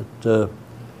difficult, but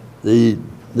the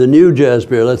new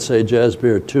Jasbir, let's say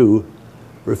Jasbir 2,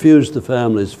 refused the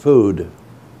family's food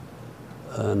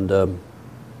and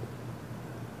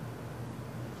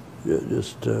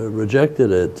just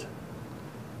rejected it.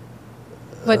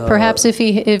 But perhaps if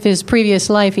his previous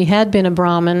life he had been a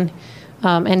Brahmin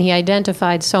and he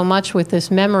identified so much with this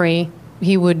memory,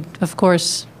 he would, of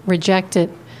course, reject it.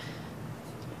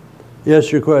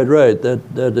 Yes, you're quite right.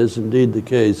 That is indeed the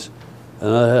case. And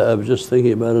I was just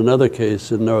thinking about another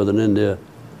case in northern India,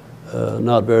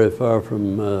 not very far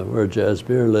from where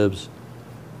Jasbir lives,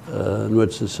 in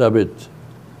which the subject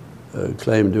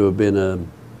claimed to have been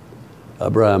a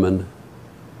Brahmin.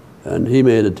 And he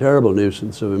made a terrible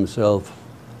nuisance of himself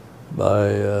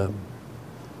by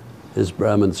his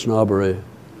Brahmin snobbery.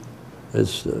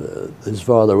 His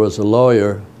father was a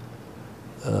lawyer,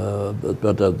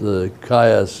 but of the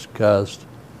Kayas caste.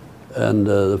 And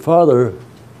the father,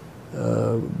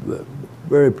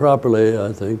 very properly,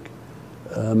 I think,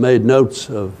 made notes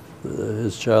of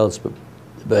his child's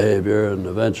behavior and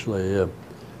eventually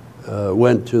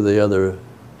went to the other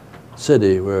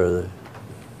city where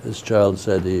his child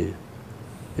said he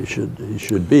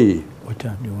should be. What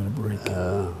time do you want to break?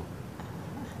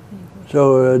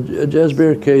 So a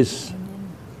Jasbir case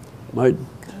might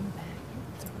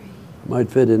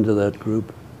fit into that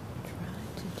group.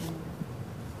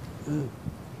 Yeah.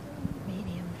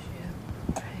 Mediumship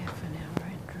for half an hour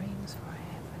and dreams for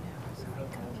half an hour, so he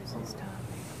covers his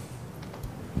topic.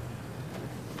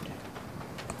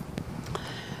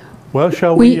 Well,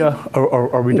 shall we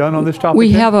are we done on this topic?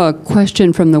 We have a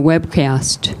question from the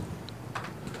webcast.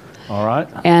 All right.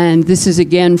 And this is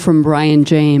again from Brian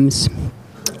James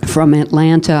from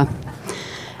Atlanta.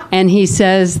 And he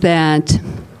says that,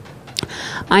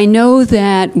 I know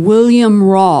that William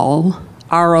Roll,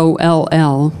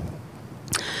 R-O-L-L,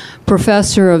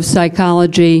 professor of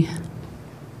psychology,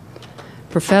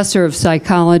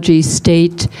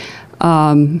 state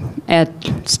at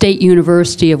State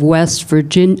University of West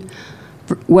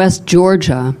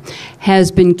Georgia,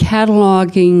 has been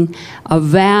cataloging a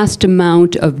vast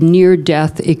amount of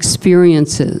near-death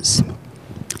experiences.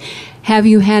 Have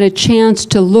you had a chance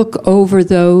to look over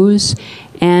those,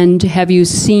 and have you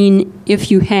seen,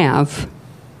 if you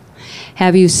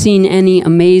have you seen any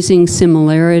amazing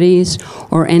similarities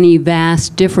or any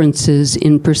vast differences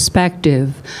in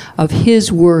perspective of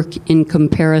his work in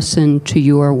comparison to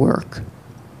your work?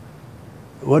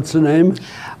 What's the name?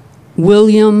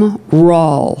 William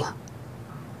Roll.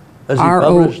 Has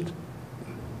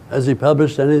he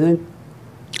published anything?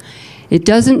 It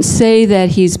doesn't say that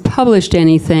he's published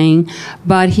anything,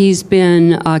 but he's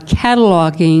been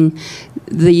cataloging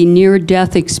the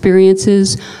near-death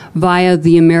experiences via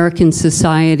the American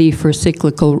Society for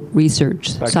Cyclical Research.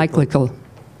 Cyclical.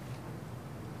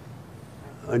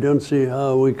 I don't see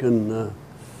how we can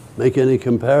make any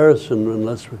comparison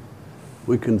unless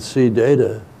we can see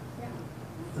data.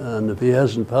 And if he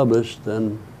hasn't published,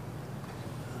 then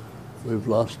we've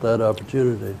lost that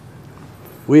opportunity.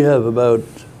 We have about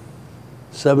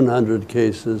 700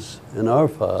 cases in our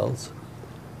files,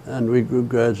 and we grew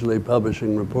gradually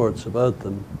publishing reports about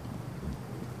them.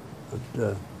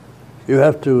 But you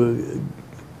have to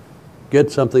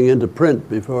get something into print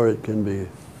before it can be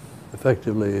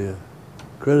effectively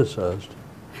criticized.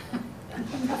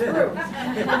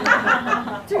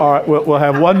 All right, we'll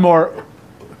have one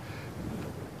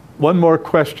more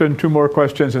question, two more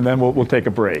questions, and then we'll take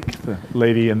a break. The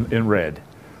lady in red.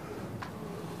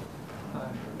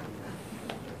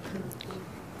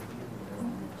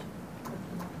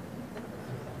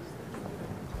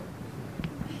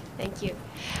 Thank you.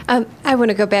 I want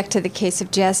to go back to the case of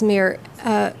Jasmir.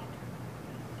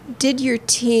 Did your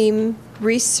team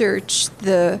research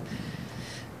the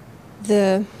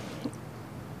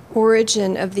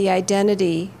origin of the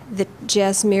identity that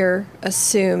Jasmir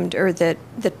assumed, or that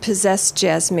possessed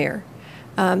Jasmir?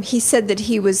 He said that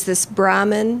he was this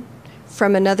Brahmin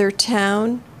from another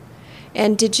town.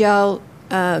 And did y'all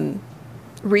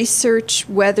research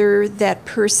whether that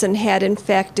person had in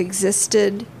fact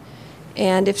existed?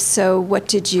 And if so, what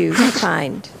did you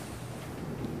find?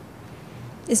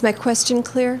 Is my question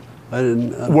clear? I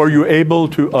didn't. Were you able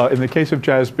to, in the case of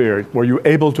Jasbir, were you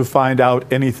able to find out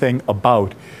anything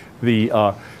about the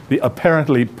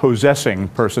apparently possessing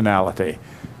personality?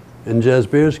 In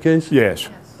Jasbir's case? Yes.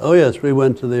 Oh, yes. We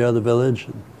went to the other village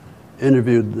and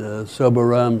interviewed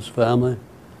Sobaram's family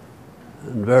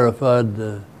and verified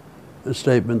the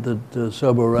statement that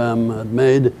Sobaram had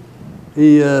made.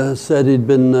 He said he'd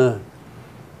been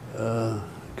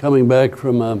coming back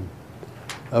from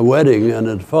a wedding and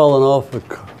had fallen off a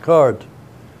cart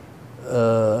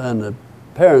and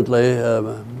apparently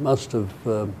must have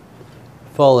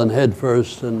fallen head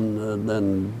first and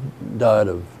then died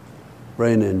of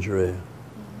brain injury.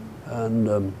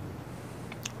 And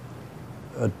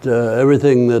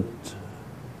everything that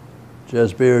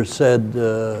Jasbir said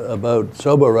about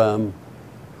Sobaram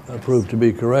proved to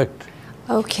be correct.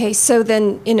 Okay, so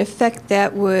then in effect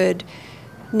that would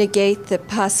negate the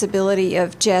possibility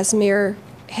of Jasmir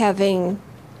having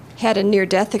had a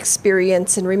near-death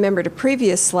experience and remembered a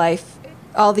previous life.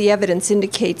 All the evidence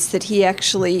indicates that he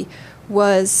actually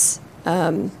was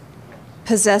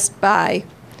possessed by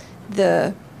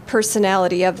the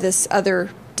personality of this other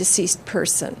deceased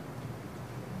person.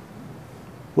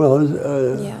 Well,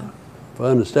 if I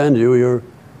understand you, you're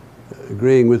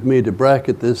agreeing with me to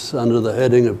bracket this under the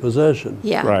heading of possession.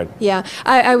 Yeah. Right. Yeah.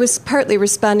 I was partly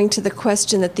responding to the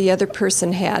question that the other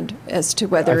person had as to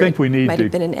whether I think we need might to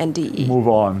have been an NDE. move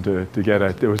on to get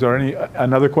at. Was there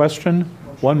another question?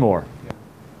 One more.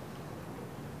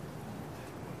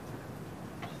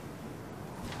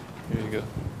 Here you go.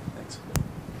 Thanks.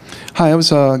 Hi, I was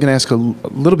going to ask a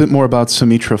little bit more about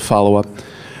Sumitra follow-up.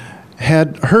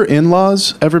 Had her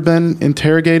in-laws ever been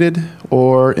interrogated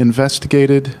or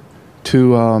investigated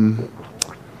to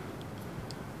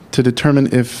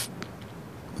determine if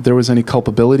there was any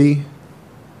culpability?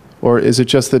 Or is it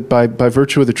just that by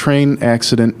virtue of the train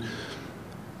accident,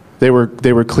 they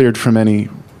were cleared from any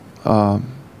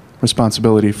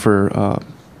responsibility for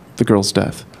the girl's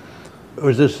death?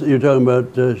 Was this, you're talking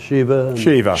about Shiva?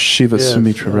 Shiva. Shiva, yes,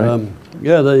 Sumitra, right?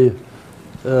 Yeah,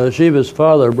 Shiva's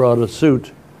father brought a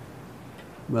suit,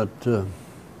 but the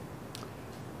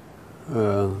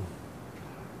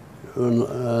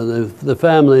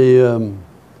family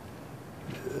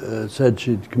said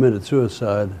she'd committed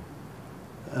suicide,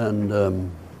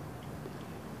 and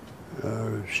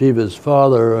Shiva's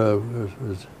father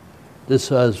was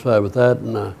dissatisfied with that.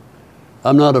 And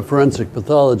I'm not a forensic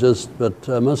pathologist, but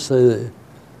I must say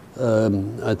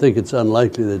I think it's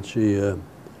unlikely that she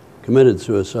committed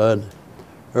suicide.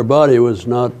 Her body was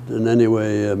not in any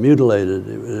way mutilated.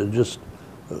 It just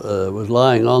was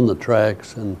lying on the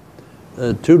tracks, and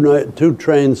two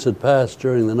trains had passed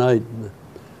during the night.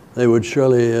 They would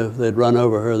surely, if they'd run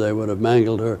over her, they would have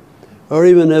mangled her. Or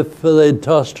even if they'd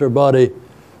tossed her body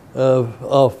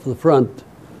off the front,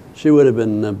 she would have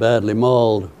been badly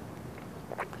mauled.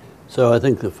 So I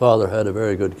think the father had a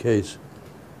very good case.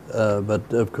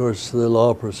 But of course, the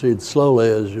law proceeds slowly,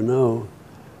 as you know,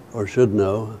 or should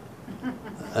know.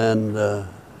 And the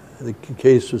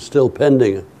case was still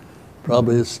pending.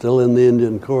 Probably is still in the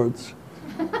Indian courts.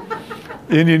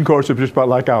 Indian courts are just about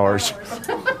like ours.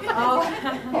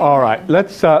 All right,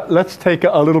 let's take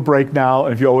a little break now.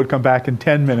 If you all would come back in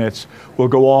 10 minutes, we'll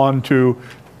go on to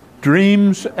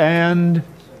dreams and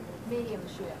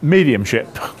mediumship.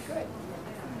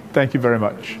 Thank you very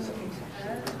much.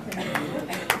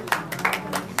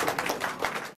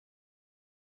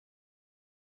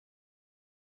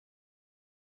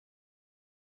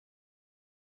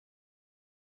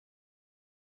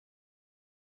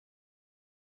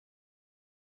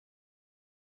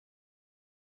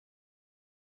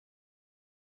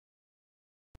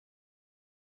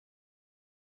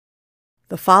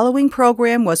 The following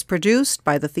program was produced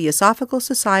by the Theosophical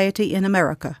Society in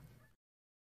America.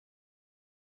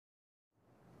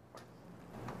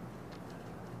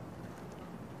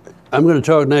 I'm going to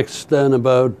talk next then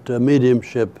about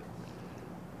mediumship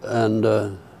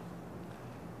and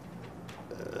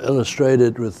illustrate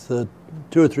it with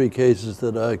 2 or 3 cases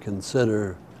that I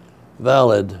consider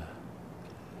valid.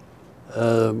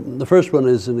 The first one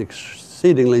is an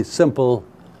exceedingly simple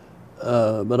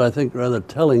but I think rather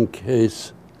telling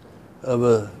case of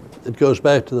it goes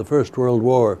back to the First World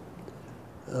War.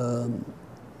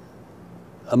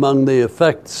 Among the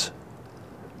effects,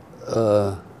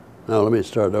 now let me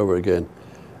start over again.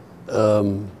 A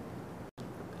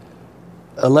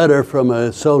letter from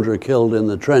a soldier killed in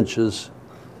the trenches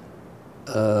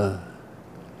to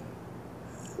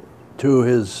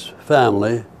his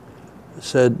family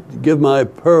said, "Give my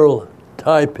pearl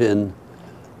tie pin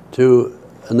to,"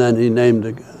 and then he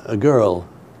named a girl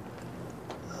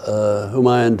whom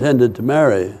I intended to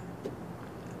marry.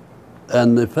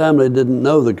 And the family didn't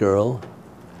know the girl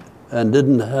and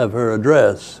didn't have her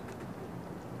address.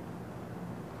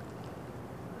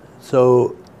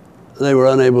 So they were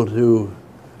unable to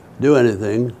do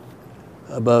anything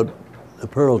about the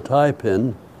pearl tie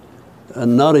pin.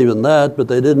 And not even that, but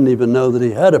they didn't even know that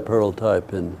he had a pearl tie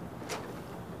pin.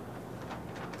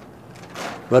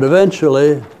 But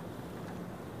eventually,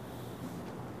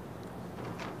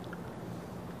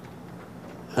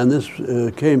 and this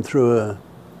came through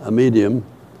a medium,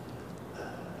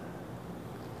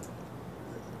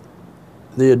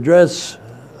 the address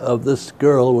of this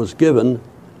girl was given,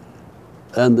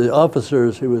 and the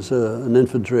officers, he was an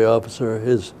infantry officer,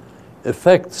 his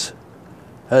effects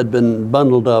had been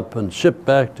bundled up and shipped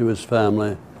back to his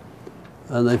family,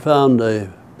 and they found a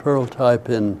pearl tie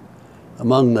pin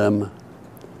among them,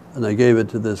 and they gave it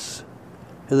to this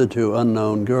hitherto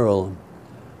unknown girl.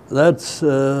 That's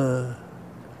a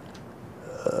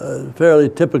fairly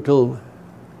typical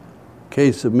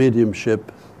case of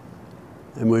mediumship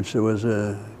in which there was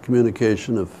a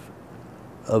communication of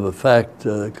a fact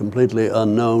completely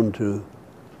unknown to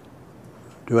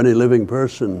any living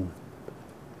person,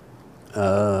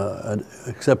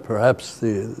 except perhaps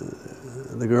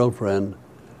the girlfriend.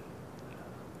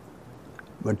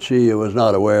 But she was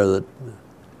not aware that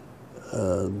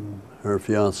her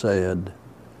fiancé had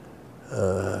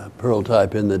pearl tie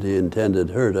pin that he intended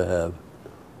her to have.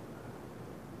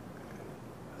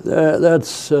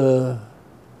 That's,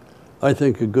 I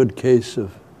think, a good case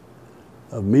of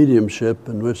mediumship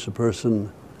in which the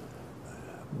person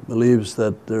believes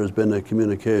that there has been a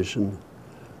communication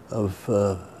of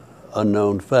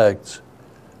unknown facts,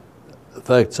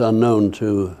 facts unknown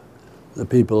to the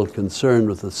people concerned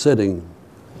with the sitting.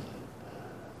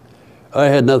 I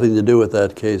had nothing to do with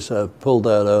that case. I pulled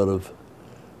that out of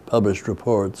published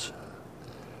reports.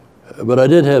 But I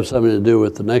did have something to do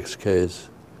with the next case,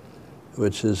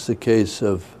 which is the case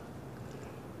of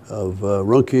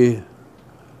Runki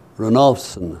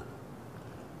Runolfsson,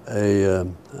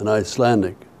 an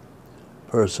Icelandic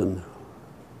person.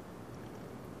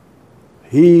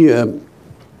 He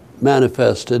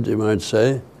manifested, you might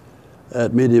say,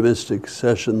 at mediumistic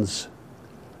sessions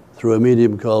through a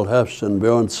medium called Hafsten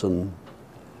Bjornsson,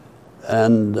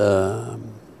 and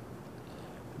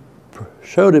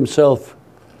showed himself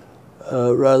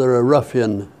rather a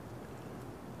ruffian.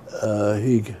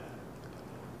 He,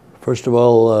 first of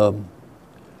all,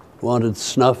 wanted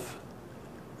snuff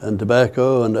and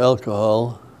tobacco and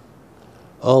alcohol,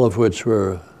 all of which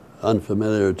were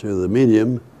unfamiliar to the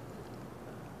medium.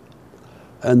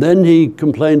 And then he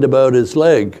complained about his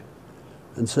leg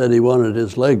and said he wanted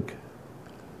his leg.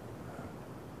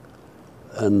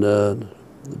 And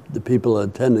the people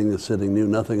attending the sitting knew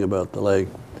nothing about the leg.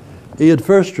 He at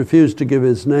first refused to give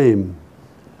his name.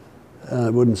 I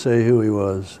wouldn't say who he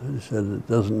was. He said, it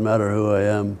doesn't matter who I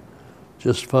am,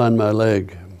 just find my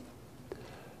leg.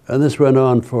 And this went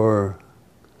on for,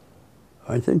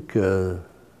 I think,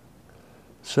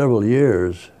 several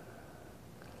years.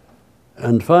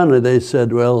 And finally they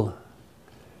said, well,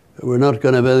 we're not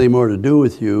going to have any more to do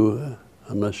with you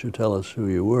unless you tell us who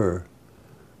you were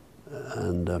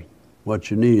and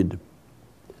what you need.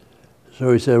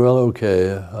 So he said, well,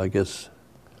 okay, I guess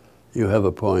you have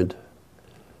a point.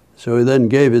 So he then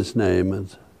gave his name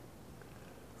as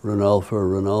Runolfur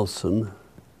Runolfsson.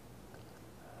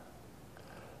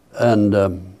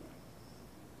 And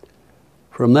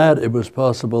from that, it was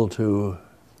possible to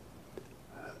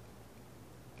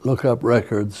look up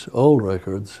records, old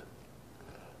records,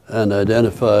 and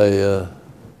identify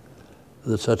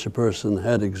that such a person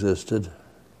had existed.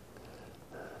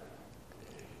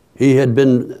 He had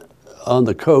been on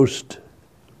the coast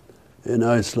in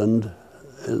Iceland.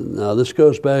 And now this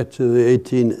goes back to the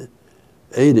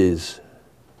 1880s.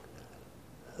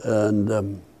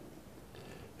 And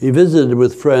he visited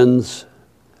with friends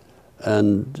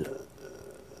and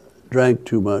drank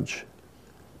too much.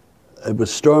 It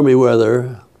was stormy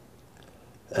weather,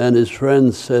 and his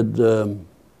friends said,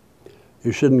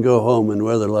 you shouldn't go home in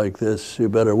weather like this. You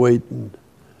better wait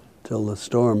until the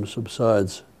storm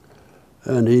subsides.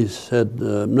 And he said,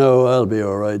 no, I'll be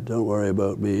all right. Don't worry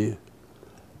about me.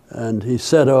 And he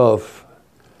set off,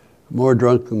 more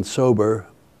drunk than sober,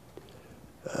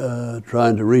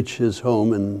 trying to reach his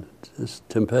home in this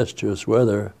tempestuous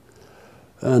weather.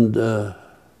 And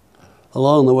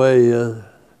along the way,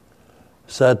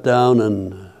 sat down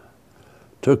and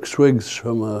took swigs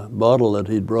from a bottle that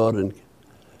he'd brought in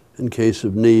case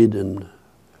of need, and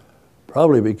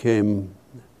probably became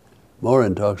more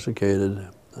intoxicated,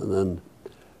 and then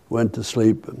went to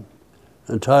sleep.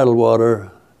 And tidal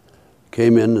water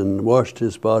came in and washed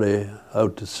his body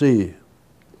out to sea.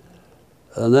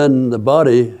 And then the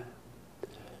body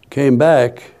came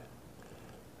back,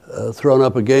 thrown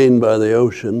up again by the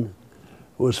ocean,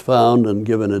 was found and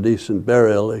given a decent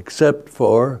burial, except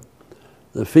for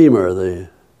the femur, the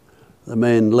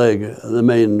main leg, the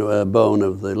main bone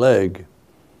of the leg.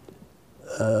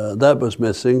 That was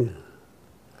missing,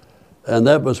 and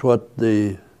that was what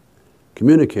the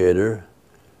communicator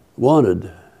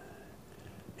wanted.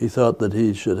 He thought that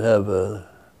he should have a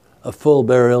full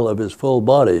burial of his full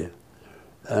body.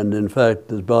 And in fact,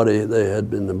 his body, they had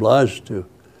been obliged to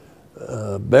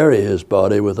bury his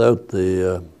body without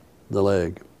the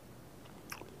leg.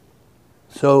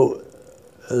 So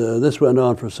this went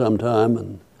on for some time,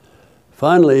 and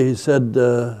finally he said,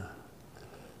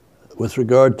 with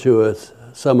regard to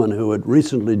someone who had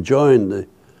recently joined the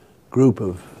group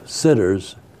of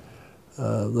sitters,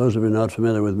 those of you not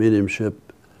familiar with mediumship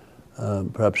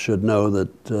perhaps should know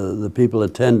that the people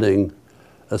attending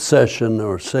a session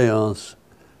or seance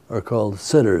are called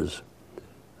sitters.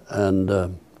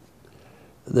 And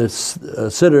this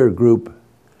sitter group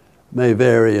may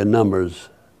vary in numbers.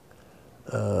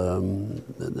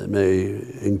 They may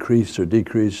increase or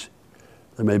decrease.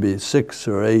 There may be 6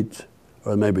 or 8,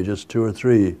 or maybe just 2 or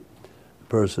 3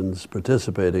 persons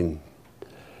participating.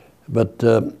 But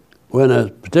when a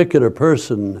particular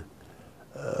person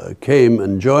came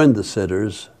and joined the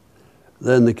sitters,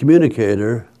 then the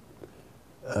communicator,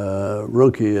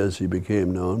 Rookie as he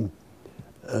became known,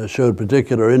 showed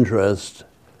particular interest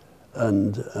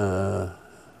and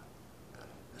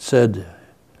said,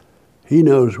 he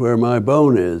knows where my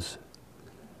bone is.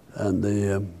 And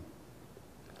the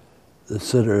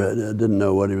sitter didn't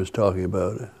know what he was talking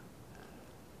about.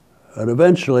 And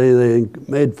eventually they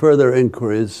made further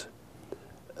inquiries,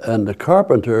 and the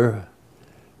carpenter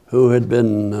who had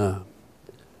been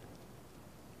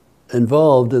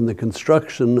involved in the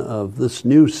construction of this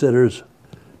new sitter's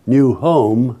new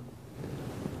home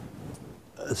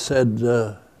said,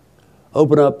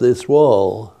 open up this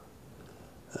wall,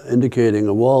 indicating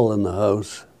a wall in the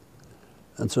house.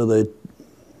 And so they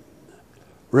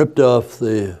ripped off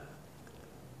the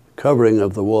covering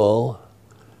of the wall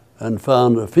and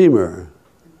found a femur,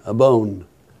 a bone.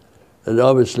 It had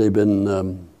obviously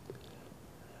been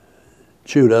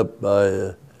chewed up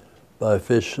by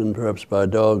fish and perhaps by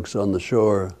dogs on the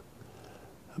shore.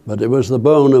 But it was the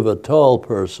bone of a tall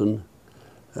person,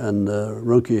 and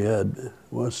Runke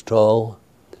was tall.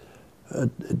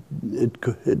 It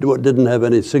didn't have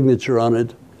any signature on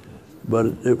it, but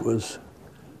it was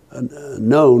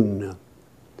known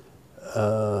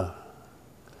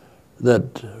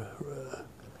that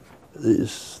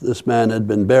this man had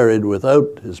been buried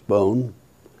without his bone,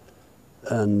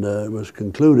 and it was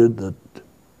concluded that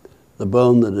the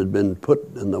bone that had been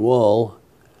put in the wall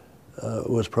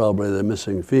was probably the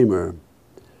missing femur.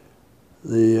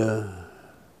 The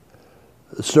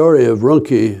story of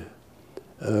Runke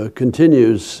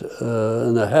continues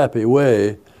in a happy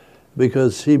way,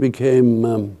 because he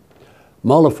became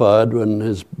mollified when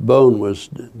his bone was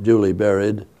duly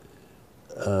buried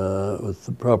with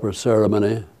the proper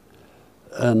ceremony,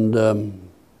 and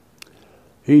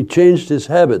he changed his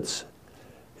habits.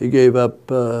 He gave up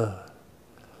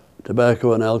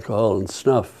tobacco and alcohol and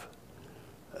snuff,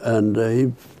 and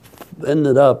he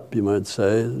ended up, you might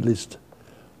say, at least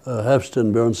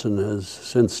Halfdan Björnsson has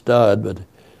since died, but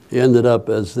he ended up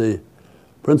as the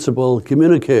principal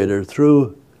communicator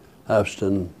through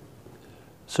Halfdan.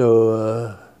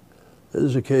 So this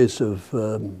is a case of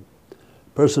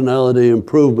personality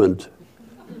improvement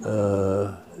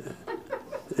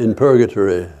in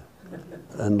purgatory,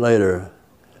 and later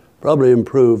probably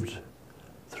improved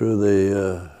through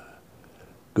the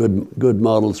good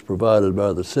models provided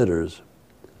by the sitters.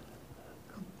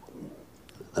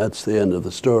 That's the end of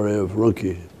the story of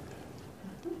Runke.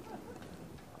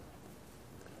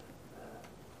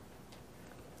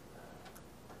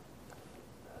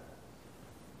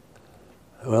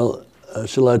 Well,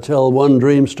 shall I tell one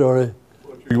dream story?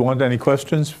 Do you want any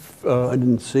questions? I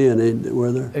didn't see any,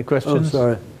 were there? Any questions? Oh,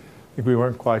 sorry. I think we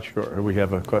weren't quite sure. We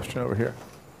have a question over here.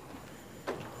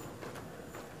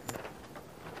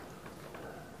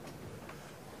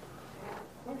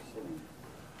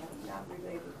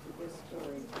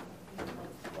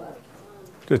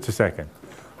 Just a second.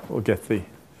 We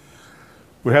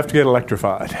have to get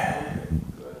electrified.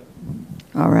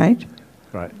 All right.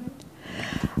 Right.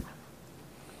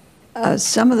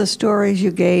 Some of the stories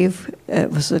you gave,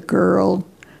 it was a girl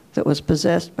that was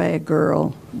possessed by a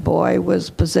girl. Boy was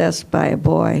possessed by a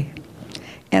boy.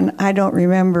 And I don't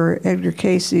remember Edgar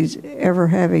Casey's ever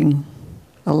having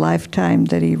a lifetime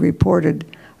that he reported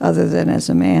other than as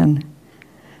a man.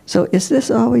 So is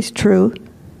this always true?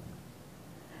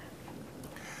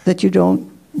 That you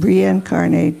don't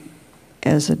reincarnate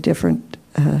as a different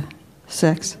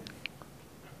sex?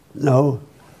 No,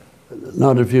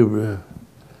 not if you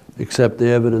accept the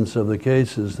evidence of the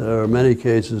cases. There are many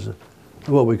cases of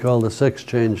what we call the sex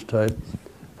change type,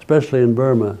 especially in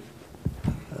Burma,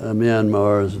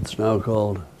 Myanmar as it's now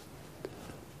called.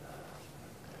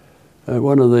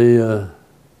 One of the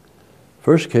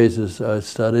first cases I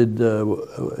studied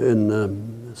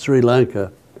in Sri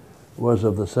Lanka was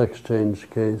of the sex change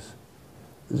case,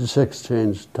 the sex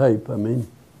change type, I mean.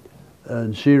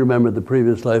 And she remembered the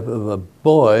previous life of a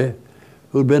boy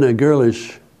who'd been a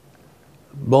girlish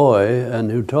boy and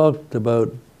who talked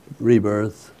about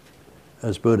rebirth,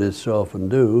 as Buddhists often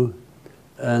do,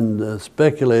 and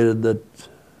speculated that,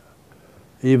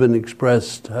 even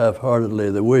expressed half-heartedly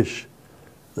the wish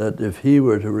that if he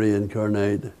were to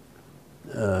reincarnate,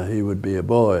 he would be a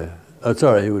boy.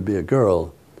 He would be a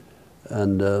girl.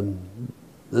 And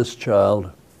this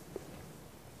child,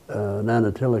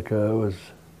 Nanatilaka, was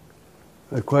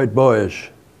quite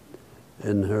boyish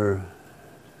in her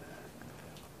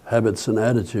habits and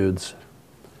attitudes.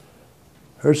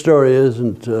 Her story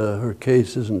isn't, her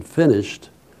case isn't finished.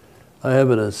 I have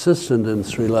an assistant in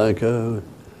Sri Lanka who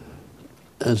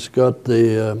has got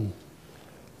the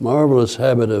marvelous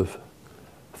habit of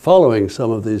following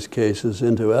some of these cases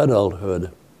into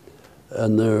adulthood.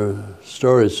 And there are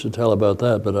stories to tell about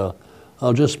that, but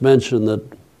I'll just mention that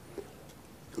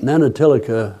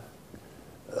Nanatilaka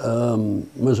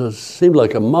seemed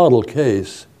like a model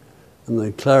case in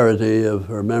the clarity of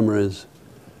her memories,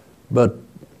 but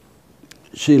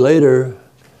she later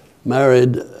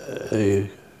married a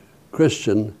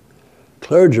Christian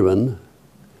clergyman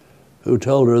who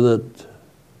told her that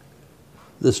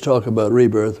this talk about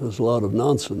rebirth was a lot of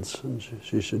nonsense and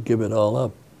she should give it all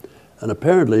up. And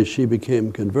apparently she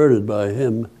became converted by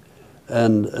him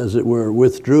and, as it were,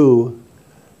 withdrew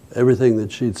everything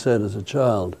that she'd said as a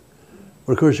child.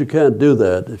 But of course you can't do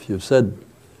that if you've said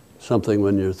something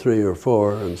when you're 3 or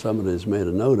 4 and somebody's made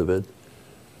a note of it.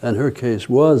 And her case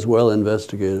was well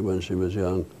investigated when she was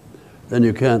young. then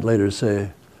you can't later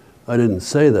say, I didn't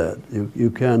say that. You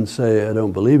can say, I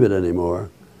don't believe it anymore,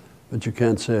 but you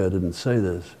can't say, I didn't say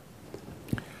this.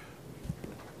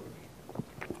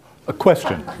 A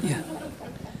question? Yeah.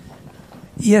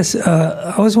 Yes,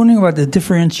 I was wondering about the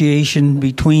differentiation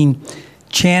between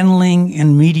channeling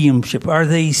and mediumship. Are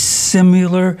they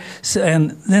similar?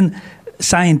 And then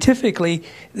scientifically,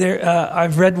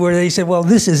 I've read where they say, well,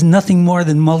 this is nothing more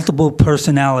than multiple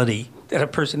personality that a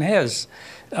person has.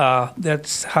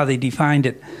 That's how they defined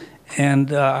it.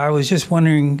 And I was just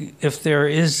wondering if there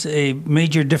is a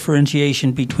major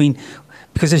differentiation between,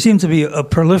 because there seems to be a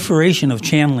proliferation of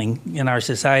channeling in our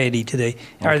society today.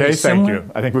 Are they similar? Thank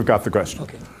you. I think we've got the question.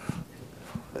 Okay.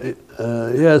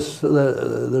 Yes,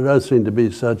 there does seem to be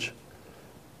such,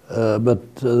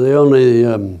 but the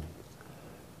only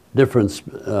difference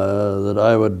that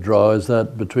I would draw is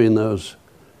that between those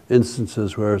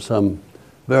instances where some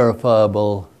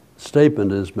verifiable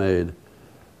statement is made,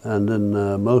 and in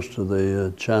most of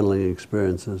the channeling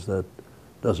experiences that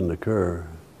doesn't occur.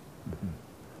 Mm-hmm.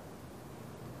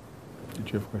 Did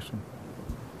you have a question?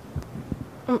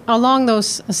 Along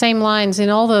those same lines, in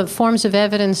all the forms of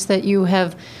evidence that you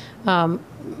have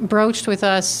broached with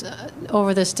us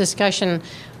over this discussion,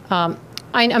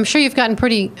 I'm sure you've gotten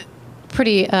pretty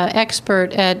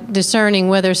expert at discerning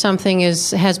whether something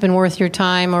has been worth your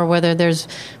time, or whether there's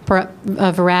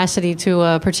a veracity to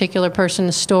a particular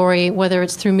person's story, whether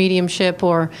it's through mediumship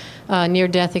or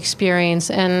near-death experience.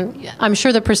 And I'm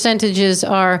sure the percentages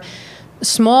are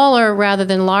smaller rather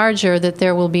than larger, that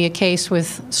there will be a case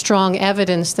with strong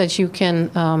evidence that you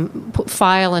can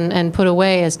file and put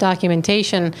away as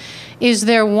documentation. Is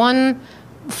there one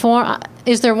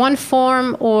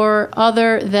form or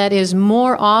other that is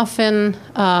more often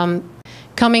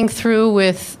coming through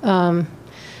with a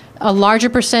larger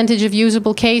percentage of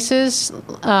usable cases?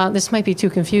 This might be too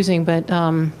confusing, but...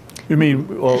 You mean...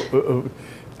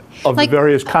 Of the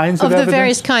various kinds of evidence? Of the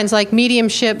various kinds, like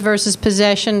mediumship versus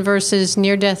possession versus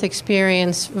near-death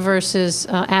experience versus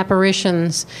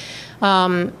apparitions.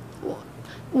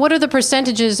 What are the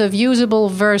percentages of usable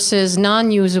versus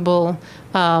non-usable?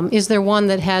 Is there one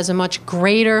that has a much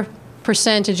greater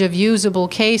percentage of usable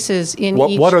cases in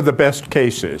each? What are the best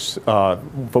cases?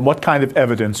 From what kind of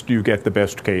evidence do you get the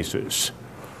best cases?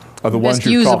 Are the ones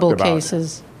you talked about? Best usable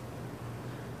cases.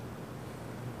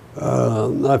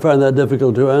 I find that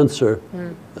difficult to answer.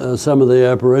 Some of the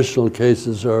apparitional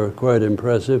cases are quite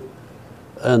impressive,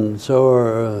 and so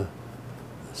are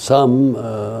some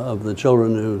of the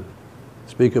children who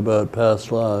speak about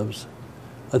past lives.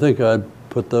 I think I'd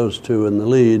put those two in the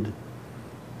lead.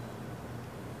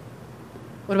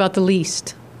 What about the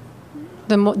least?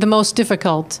 The most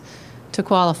difficult to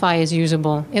qualify as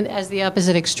usable, as the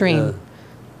opposite extreme?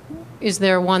 Is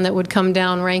there one that would come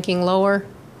down ranking lower?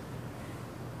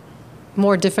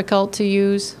 More difficult to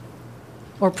use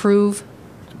or prove?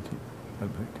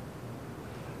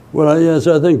 Well, yes,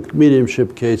 I think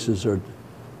mediumship cases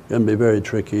can be very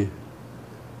tricky,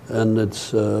 and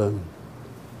it's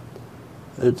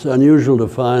unusual to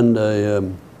find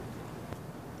a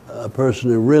person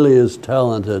who really is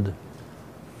talented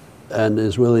and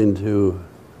is willing to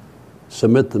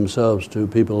submit themselves to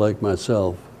people like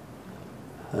myself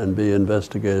and be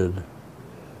investigated.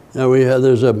 Now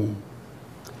there's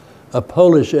a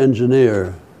Polish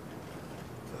engineer,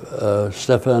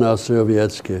 Stefan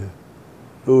Ostrowiecki,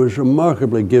 who was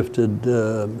remarkably gifted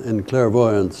in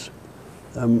clairvoyance.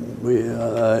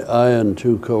 I and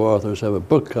two co-authors have a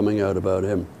book coming out about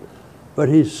him. But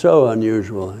he's so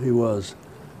unusual. He was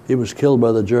killed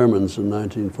by the Germans in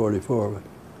 1944.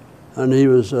 And he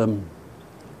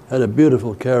had a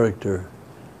beautiful character.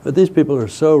 But these people are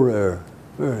so rare,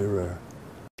 very rare.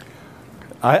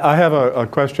 I have a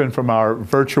question from our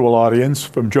virtual audience,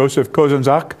 from Joseph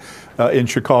Kozenzak in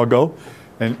Chicago,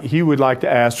 and he would like to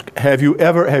ask, have you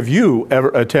ever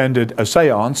attended a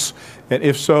seance, and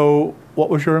if so,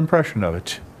 what was your impression of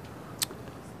it?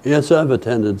 Yes, I've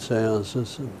attended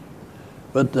seances,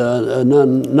 but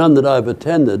none that I've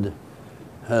attended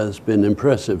has been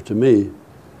impressive to me.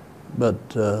 But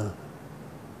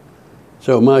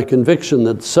so my conviction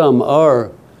that some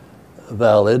are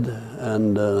valid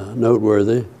and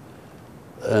noteworthy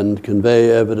and convey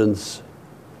evidence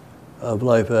of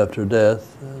life after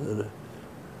death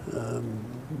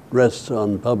rests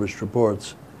on published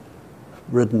reports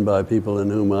written by people in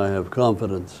whom I have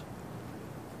confidence.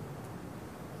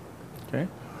 Okay.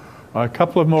 A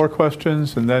couple of more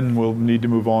questions, and then we'll need to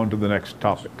move on to the next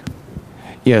topic.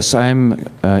 Yes, I'm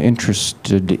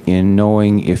interested in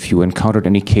knowing if you encountered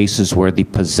any cases where the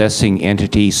possessing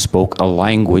entity spoke a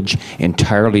language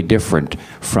entirely different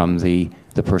from the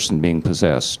person being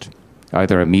possessed.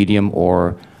 either a medium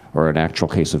or an actual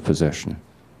case of possession.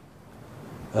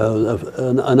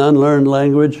 An unlearned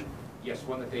language? Yes,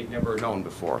 one that they'd never known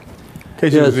before.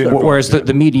 Yes, Whereas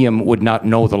the medium would not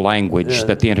know the language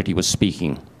that the entity was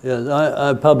speaking. Yes,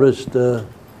 I published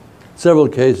several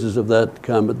cases of that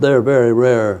kind, but they're very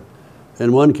rare.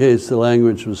 In one case, the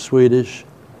language was Swedish.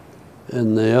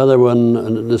 In the other one,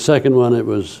 in the second one, it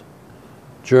was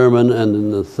German, and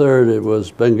in the third, it was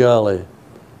Bengali.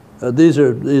 These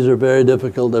are very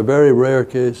difficult. They're very rare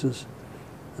cases,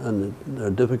 and they're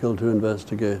difficult to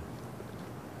investigate.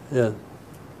 Yeah.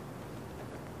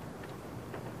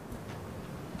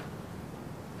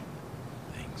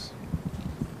 Thanks.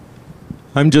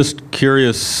 I'm just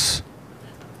curious,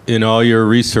 in all your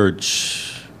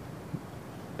research,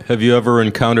 have you ever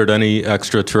encountered any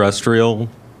extraterrestrial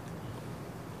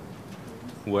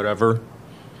whatever?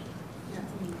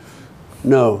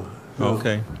 No.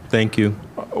 Okay, thank you.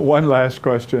 One last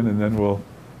question, and then we'll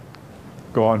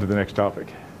go on to the next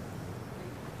topic.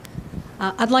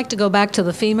 I'd like to go back to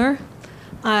the femur.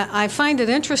 I find it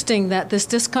interesting that this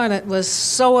discarnate was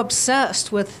so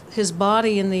obsessed with his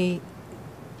body in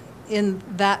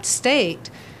that state,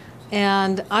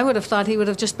 and I would have thought he would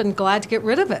have just been glad to get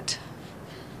rid of it.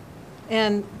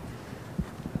 And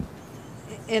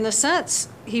in a sense,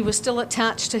 he was still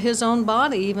attached to his own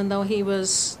body, even though he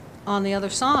was on the other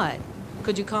side.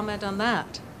 Could you comment on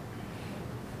that?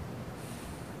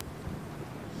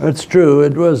 That's true.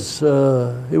 It was,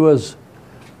 he was,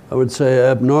 I would say,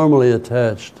 abnormally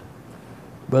attached.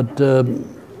 But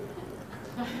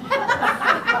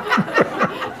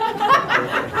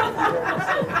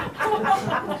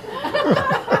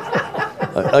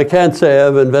I can't say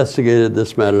I've investigated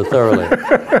this matter thoroughly.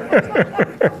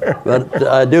 But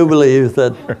I do believe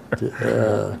that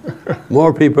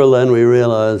more people than we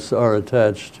realize are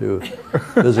attached to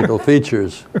physical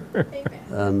features.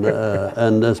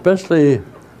 And especially,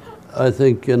 I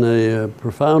think, in a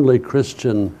profoundly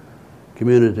Christian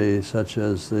community such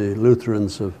as the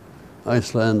Lutherans of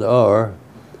Iceland are,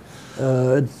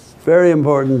 it's very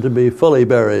important to be fully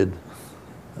buried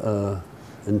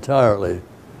entirely.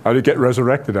 How do you get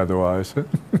resurrected otherwise?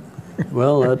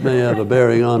 Well, that may have a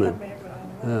bearing on it.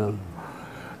 Yeah.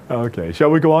 Okay,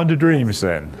 shall we go on to dreams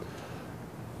then?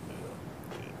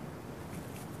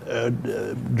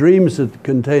 Dreams that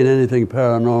contain anything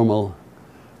paranormal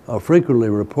are frequently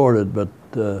reported, but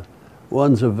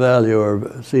ones of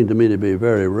value seem to me to be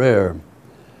very rare.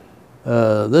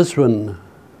 This one,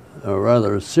 or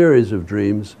rather a series of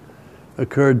dreams,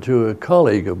 occurred to a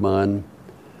colleague of mine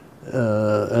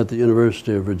at the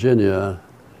University of Virginia.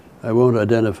 I won't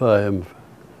identify him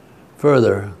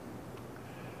further,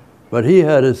 but he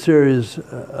had a series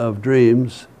of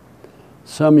dreams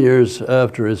some years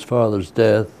after his father's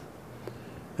death,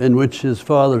 in which his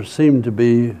father seemed to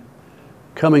be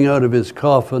coming out of his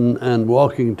coffin and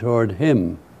walking toward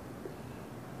him.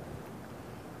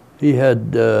 He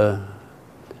had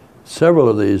several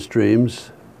of these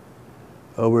dreams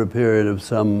over a period of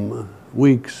some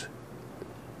weeks.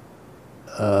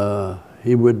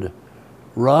 He would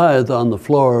writhe on the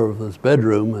floor of his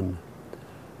bedroom, and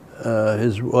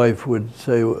his wife would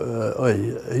say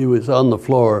he was on the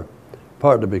floor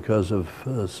partly because of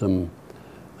some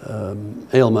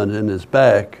ailment in his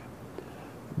back,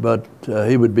 but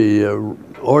he would be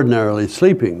ordinarily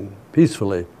sleeping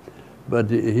peacefully, but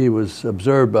he was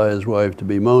observed by his wife to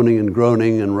be moaning and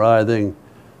groaning and writhing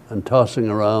and tossing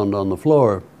around on the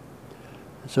floor.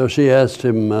 So she asked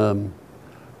him,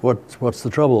 what's the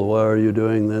trouble? Why are you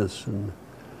doing this? And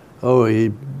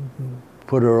he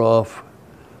put her off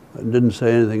and didn't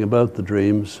say anything about the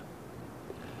dreams.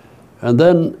 And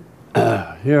then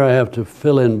here I have to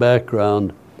fill in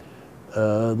background.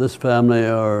 This family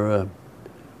are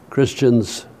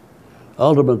Christians,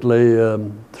 ultimately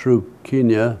through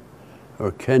Kenya.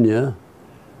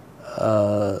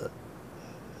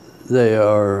 They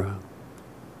are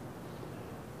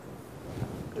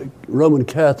Roman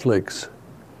Catholics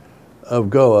of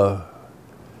Goa.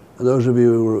 Those of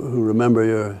you who remember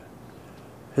your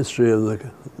history of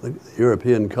the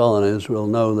European colonies will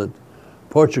know that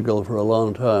Portugal for a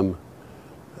long time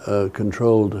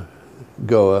controlled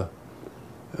Goa,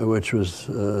 which was,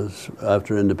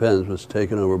 after independence, was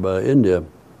taken over by India.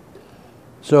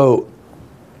 So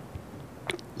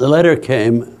the letter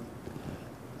came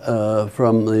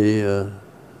from the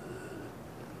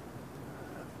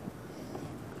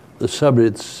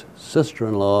subject's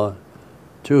sister-in-law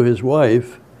to his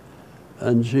wife,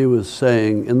 and she was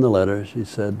saying in the letter, she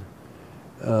said,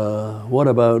 what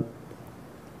about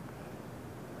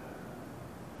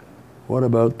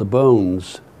the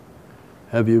bones?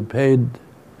 Have you paid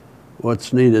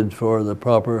what's needed for the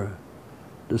proper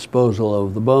disposal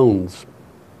of the bones.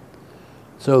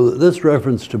 So this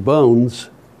reference to bones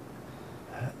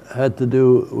had to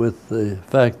do with the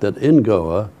fact that in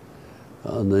Goa,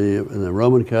 in the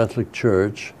Roman Catholic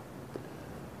Church,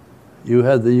 you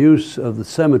had the use of the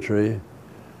cemetery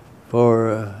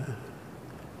for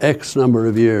X number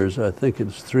of years. I think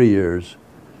it's 3 years.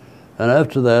 And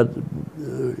after that,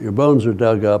 your bones are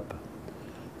dug up,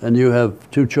 and you have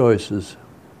two choices.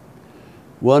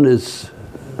 One is,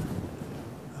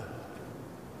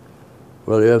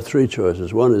 well, you have three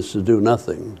choices. One is to do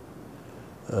nothing.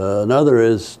 Another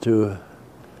is to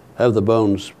have the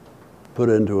bones put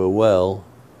into a well.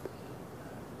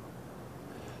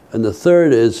 And the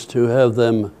third is to have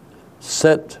them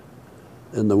set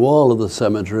in the wall of the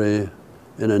cemetery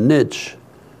in a niche,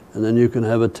 and then you can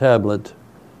have a tablet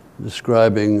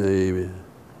describing the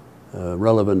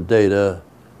relevant data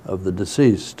of the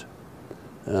deceased.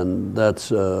 And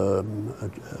that's a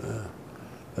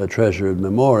treasured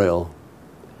memorial.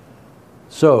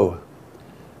 So,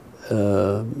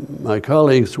 my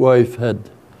colleague's wife had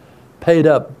paid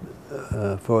up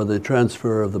for the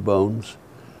transfer of the bones,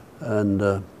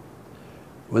 and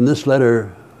when this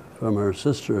letter from her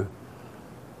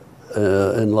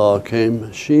sister-in-law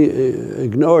came, she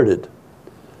ignored it.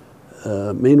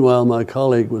 Meanwhile, my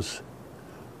colleague was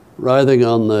writhing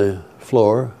on the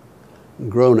floor,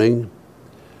 groaning.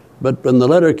 But when the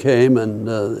letter came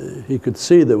and he could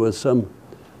see there was some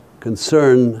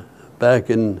concern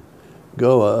back in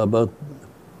Goa about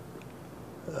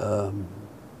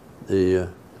the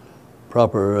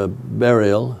proper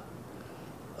burial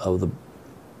of the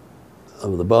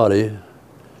body,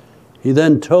 he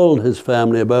then told his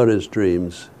family about his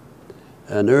dreams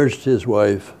and urged his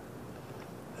wife.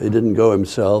 He didn't go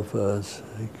himself.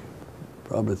 He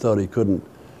probably thought he couldn't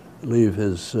leave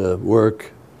his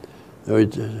work. He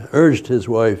urged his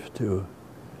wife to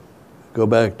go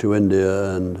back to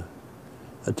India and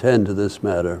attend to this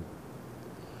matter.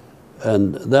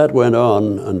 And that went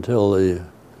on until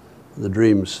the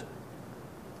dreams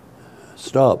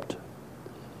stopped.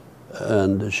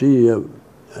 And she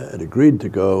had agreed to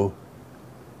go,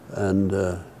 and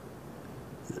the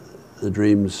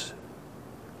dreams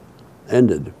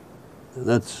ended. And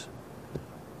that's,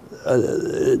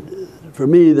 for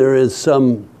me, there is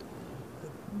some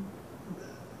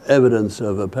evidence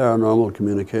of a paranormal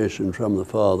communication from the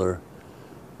father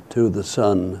to the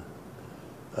son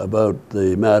about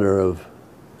the matter of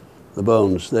the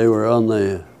bones. They were on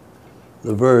the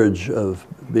verge of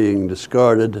being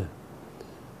discarded.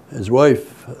 His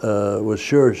wife was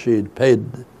sure she'd paid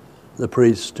the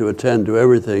priest to attend to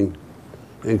everything,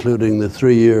 including the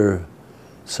 3-year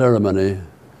ceremony.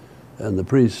 And the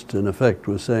priest, in effect,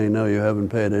 was saying, no, you haven't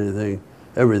paid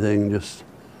everything, just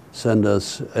send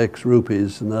us X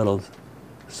rupees and that'll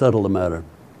settle the matter.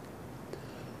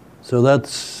 So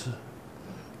that's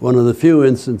one of the few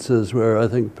instances where I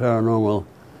think paranormal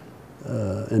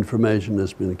information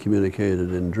has been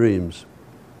communicated in dreams.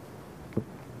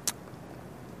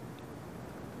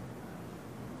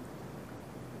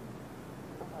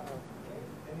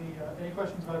 Any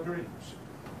questions about dreams?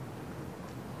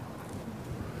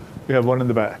 We have one in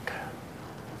the back.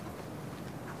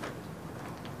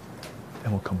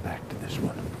 And we'll come back to this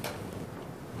one.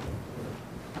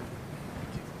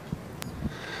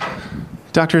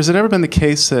 Doctor, has it ever been the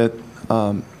case that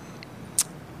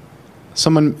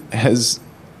someone has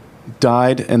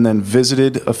died and then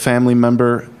visited a family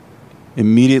member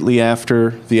immediately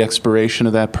after the expiration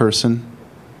of that person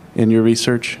in your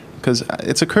research? Because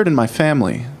it's occurred in my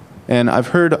family, and I've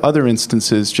heard other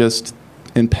instances just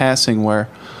in passing where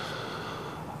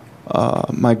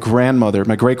my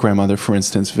great-grandmother, for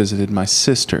instance, visited my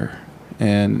sister,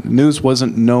 and news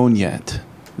wasn't known yet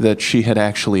that she had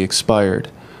actually expired.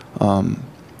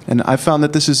 And I found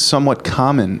that this is somewhat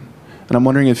common, and I'm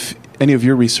wondering if any of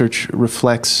your research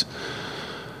reflects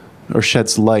or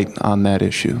sheds light on that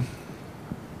issue.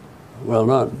 Well,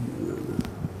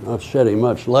 not shedding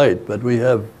much light, but we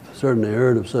have certainly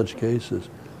heard of such cases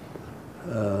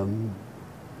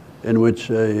in which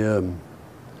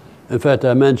in fact,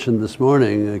 I mentioned this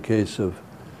morning a case of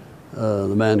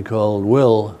the man called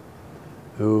Will,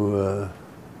 who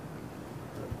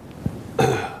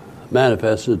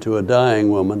manifested to a dying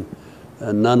woman,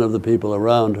 and none of the people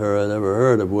around her had ever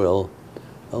heard of Will,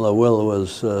 although Will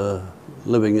was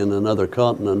living in another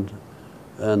continent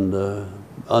and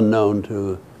unknown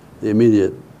to the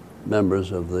immediate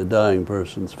members of the dying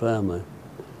person's family.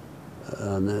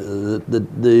 And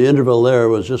the interval there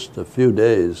was just a few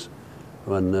days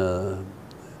when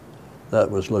that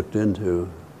was looked into.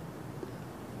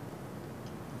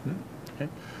 Okay.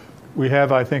 We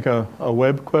have, I think, a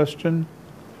web question.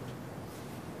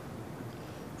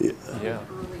 Yeah.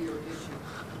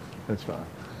 That's fine.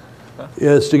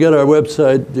 Yes, to get our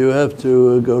website, you have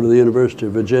to go to the University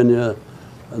of Virginia,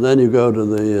 and then you go to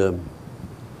the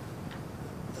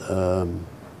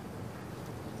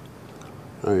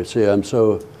you see, I'm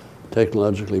so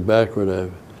technologically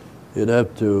backward. You'd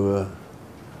have to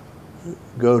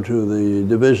go to the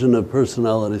Division of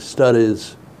Personality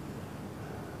Studies,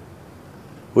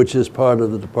 which is part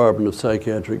of the Department of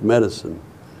Psychiatric Medicine.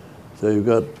 So you've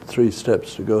got 3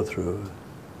 steps to go through.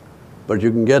 But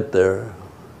you can get there.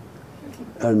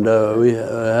 And we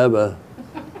have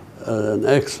an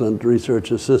excellent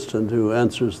research assistant who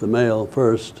answers the mail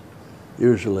first,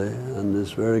 usually, and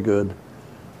is very good.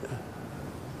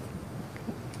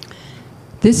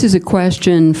 This is a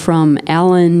question from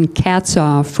Alan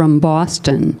Katzoff from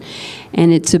Boston,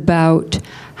 and it's about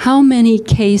how many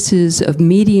cases of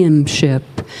mediumship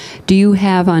do you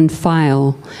have on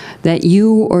file that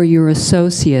you or your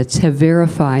associates have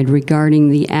verified regarding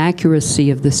the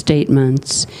accuracy of the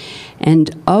statements?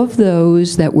 And of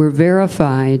those that were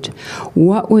verified,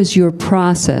 what was your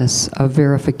process of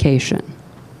verification?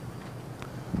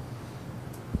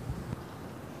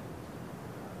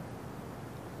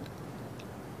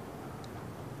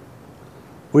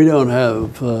 We don't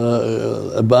have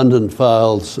abundant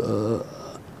files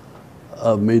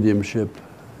of mediumship.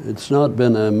 It's not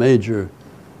been a major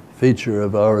feature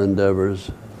of our endeavors.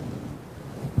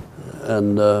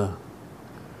 And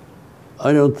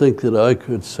I don't think that I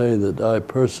could say that I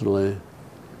personally,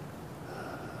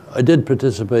 I did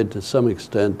participate to some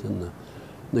extent in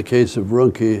the case of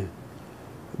Runke,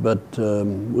 but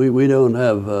we don't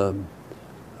have a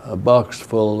box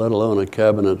full, let alone a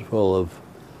cabinet full of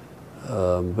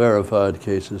verified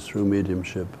cases through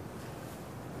mediumship.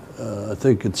 I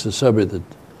think it's a subject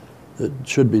that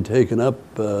should be taken up,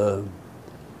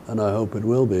 and I hope it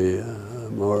will be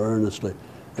more earnestly.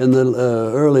 In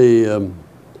the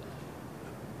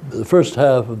the first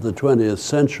half of the 20th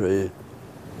century,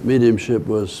 mediumship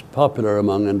was popular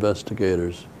among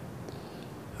investigators.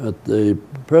 But the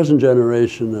present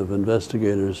generation of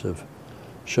investigators have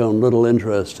shown little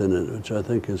interest in it, which I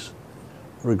think is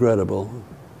regrettable.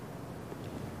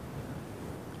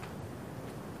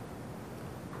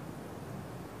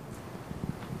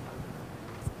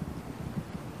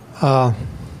 I'm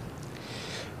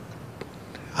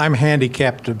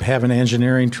handicapped to have an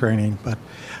engineering training, but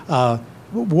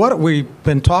what we've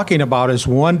been talking about is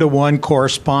one-to-one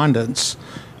correspondence,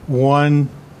 one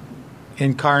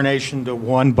incarnation to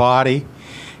one body,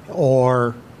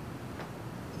 or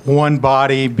one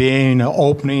body being an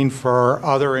opening for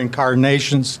other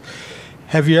incarnations.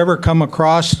 Have you ever come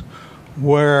across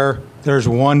where there's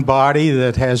one body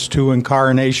that has 2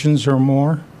 incarnations or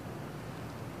more?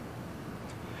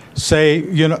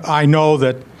 Say, I know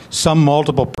that some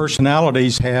multiple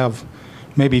personalities have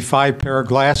maybe 5 pair of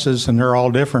glasses and they're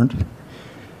all different.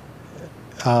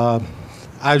 I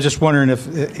was just wondering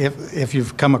if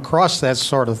you've come across that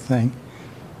sort of thing.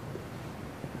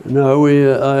 No,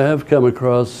 I have come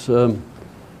across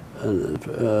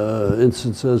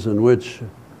instances in which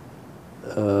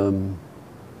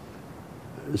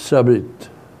subject,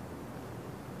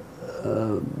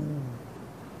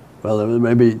 well, there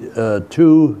may be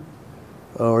 2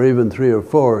 or even 3 or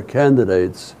 4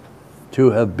 candidates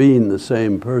to have been the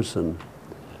same person.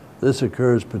 This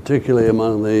occurs particularly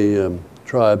among the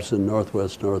tribes in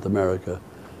northwest North America,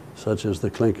 such as the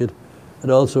Tlingit. It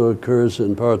also occurs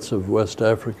in parts of West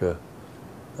Africa,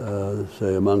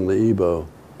 say among the Igbo.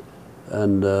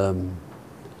 And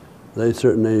they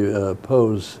certainly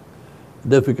pose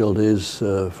difficulties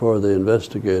for the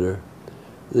investigator.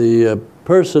 The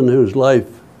person whose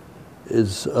life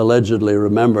is allegedly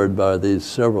remembered by these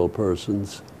several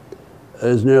persons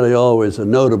is nearly always a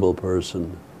notable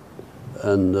person.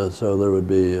 And so there would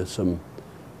be some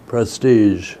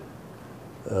prestige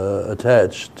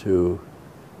attached to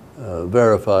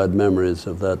verified memories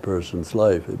of that person's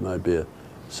life. It might be,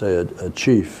 say, a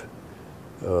chief,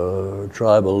 or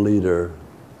tribal leader,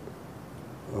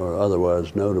 or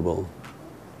otherwise notable.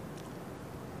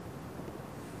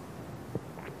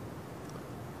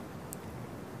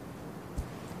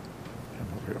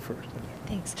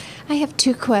 Thanks. I have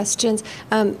 2 questions.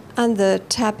 On the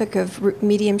topic of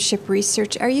mediumship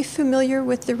research, are you familiar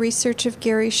with the research of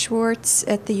Gary Schwartz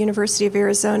at the University of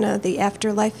Arizona, the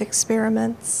afterlife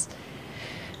experiments?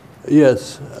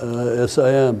 Yes, yes I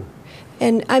am.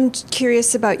 And I'm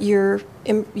curious about your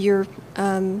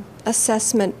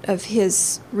assessment of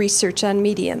his research on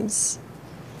mediums.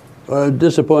 Well, I'm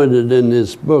disappointed in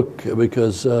his book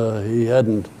because he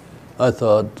hadn't, I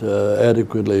thought,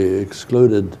 adequately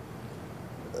excluded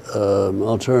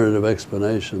alternative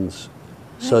explanations,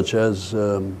 such as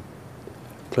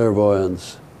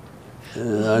clairvoyance.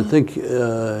 And I think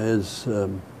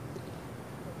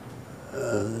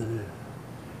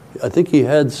I think he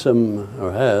had some,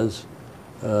 or has,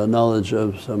 knowledge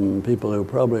of some people who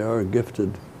probably are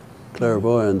gifted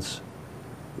clairvoyants,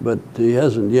 but he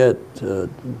hasn't yet, to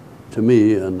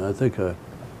me, and I think I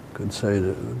could say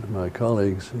to my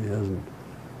colleagues, he hasn't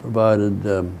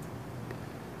provided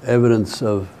evidence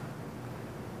of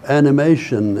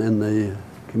animation in the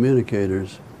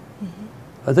communicators.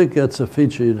 I think that's a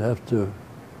feature you'd have to,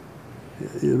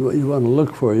 you want to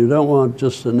look for. You don't want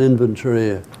just an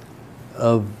inventory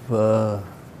of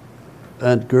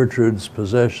Aunt Gertrude's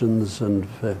possessions and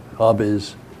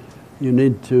hobbies. You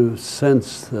need to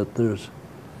sense that there's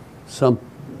some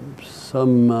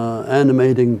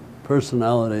animating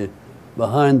personality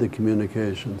behind the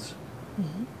communications.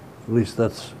 At least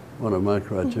that's one of my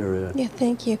criteria. Yeah,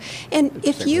 thank you. And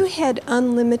if you had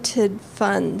unlimited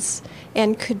funds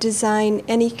and could design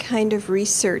any kind of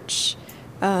research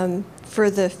for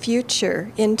the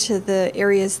future into the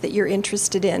areas that you're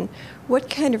interested in, what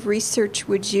kind of research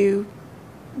would you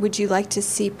like to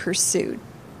see pursued?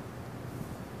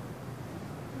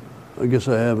 I guess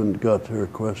I haven't got to her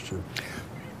question.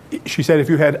 She said if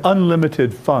you had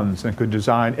unlimited funds and could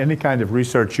design any kind of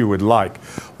research you would like,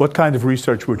 what kind of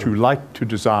research would you like to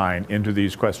design into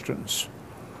these questions?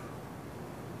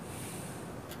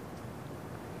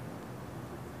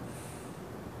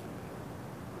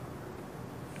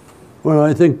 Well,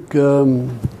 I think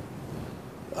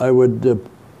I would,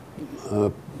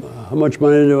 how much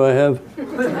money do I have?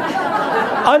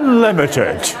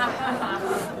 Unlimited.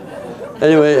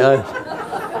 Anyway,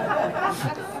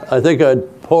 I think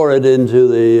I'd pour it into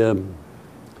the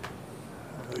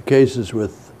cases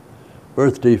with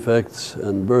birth defects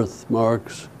and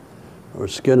birthmarks or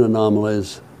skin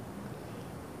anomalies.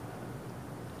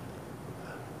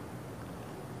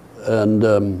 And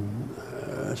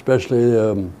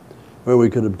especially where we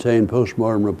could obtain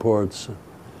postmortem reports.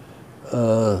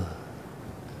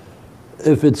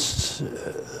 If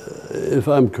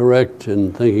I'm correct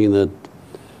in thinking that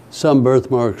some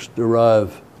birthmarks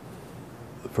derive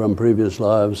from previous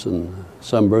lives and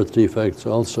some birth defects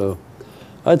also,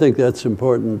 I think that's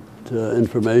important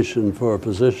information for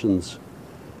physicians.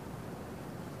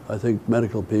 I think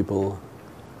medical people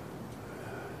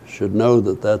should know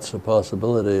that that's a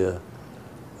possibility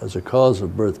as a cause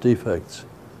of birth defects.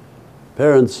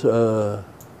 Parents, at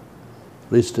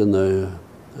least in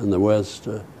the West,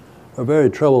 are very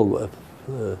troubled if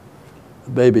the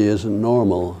baby isn't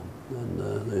normal,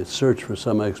 and they search for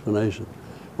some explanation.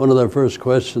 One of their first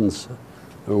questions,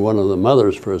 or one of the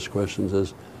mother's first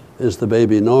questions is the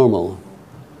baby normal?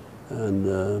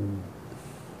 And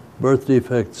birth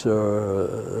defects are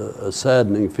a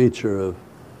saddening feature of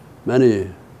many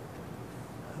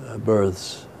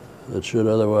births that should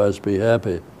otherwise be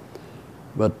happy.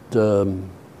 But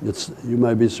you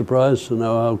might be surprised to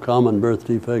know how common birth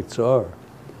defects are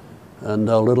and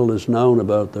how little is known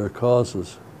about their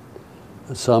causes.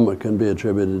 Some can be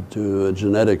attributed to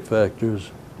genetic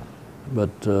factors, but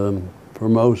for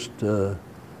most, the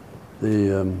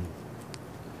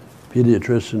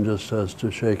pediatrician just has to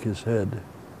shake his head.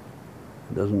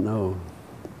 He doesn't know.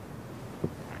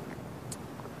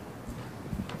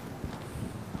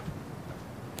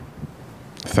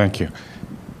 Thank you.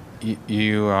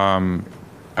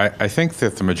 I think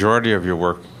that the majority of your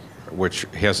work, which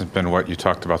hasn't been what you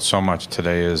talked about so much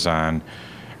today, is on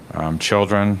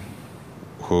children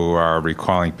who are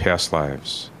recalling past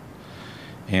lives.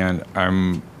 And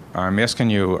I'm asking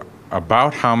you,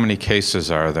 about how many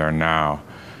cases are there now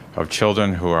of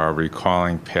children who are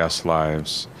recalling past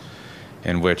lives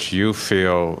in which you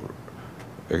feel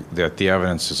that the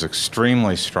evidence is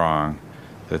extremely strong,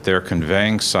 that they're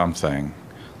conveying something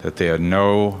that they had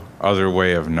no other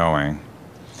way of knowing,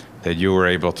 that you were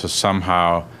able to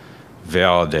somehow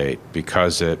validate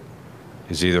because it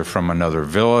is either from another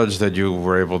village that you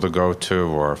were able to go to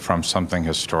or from something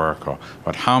historical?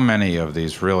 But how many of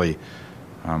these really,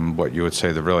 what you would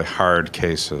say the really hard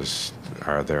cases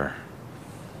are there?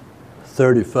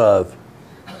 35.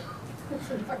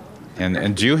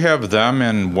 And do you have them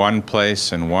in one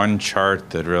place, in one chart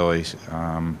that really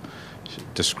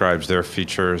describes their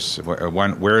features?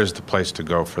 Where is the place to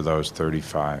go for those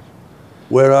 35?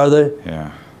 Where are they?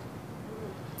 Yeah.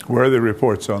 Where are the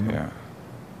reports on them? Yeah.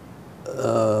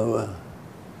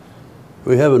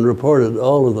 We haven't reported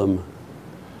all of them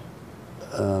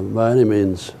by any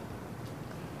means.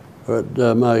 But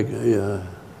my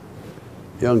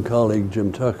young colleague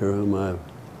Jim Tucker, whom I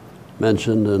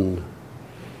mentioned and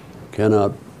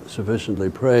cannot sufficiently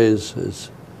praise,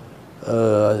 is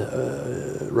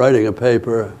writing a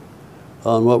paper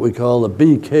on what we call the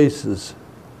B cases.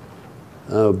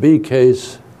 B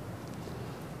case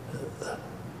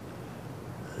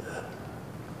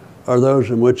are those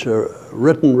in which a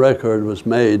written record was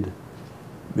made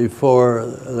before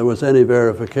there was any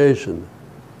verification.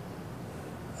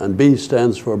 And B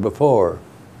stands for before.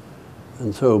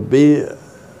 And so B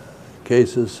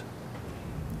cases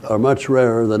are much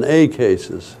rarer than A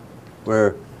cases,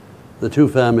 where the two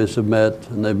families have met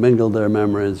and they've mingled their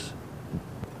memories,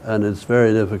 and it's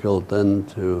very difficult then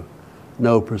to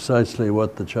know precisely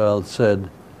what the child said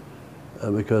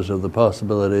because of the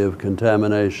possibility of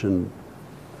contamination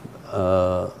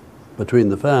between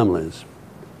the families.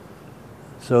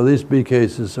 So these B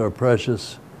cases are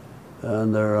precious,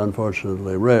 and they're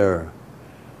unfortunately rare.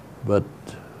 But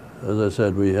as I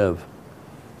said, we have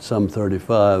some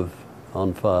 35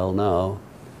 on file now,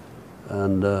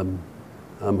 and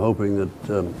I'm hoping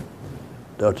that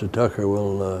Dr. Tucker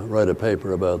will write a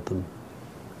paper about them.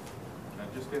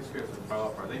 Just ask you as a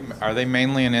follow-up, are they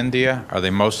mainly in India? Are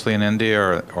they mostly in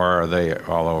India, or are they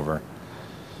all over?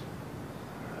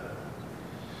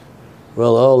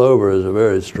 Well, all over is a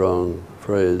very strong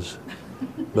phrase,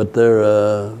 but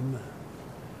they're,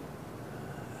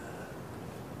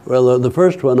 well, the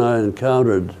first one I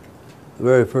encountered, the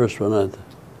very first one,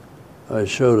 I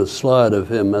showed a slide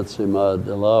of him, Metsimad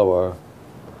Elawar.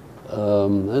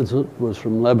 It was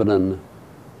from Lebanon,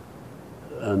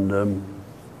 and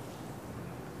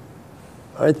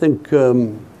I think,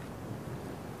 I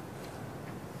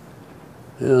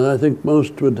think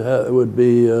most would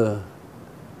be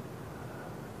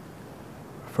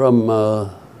from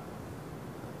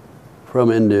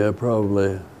India,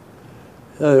 probably.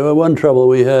 One trouble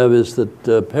we have is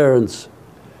that parents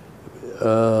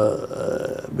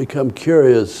become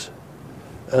curious,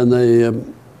 and they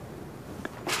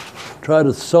try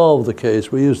to solve the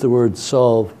case. We use the word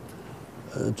solve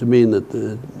to mean that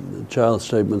the child's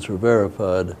statements were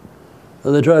verified.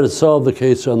 And they try to solve the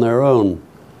case on their own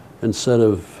instead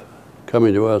of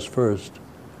coming to us first.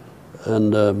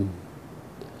 And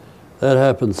that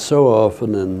happens so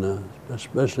often,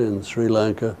 especially in Sri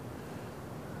Lanka.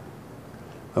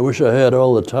 I wish I had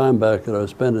all the time back that I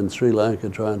spent in Sri Lanka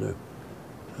trying to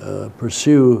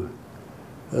pursue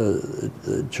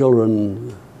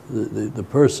children, the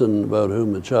person about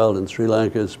whom the child in Sri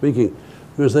Lanka is speaking,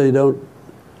 because they're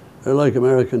like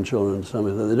American children to some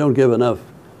extent. They don't give enough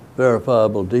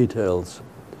verifiable details.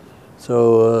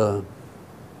 So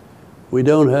we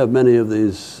don't have many of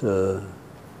these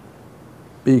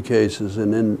B cases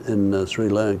in Sri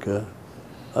Lanka.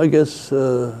 I guess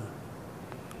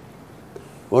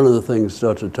one of the things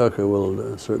Dr. Tucker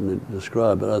will certainly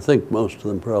describe, but I think most of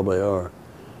them probably are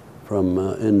from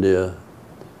India.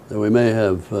 We may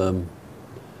have a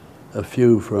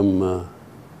few from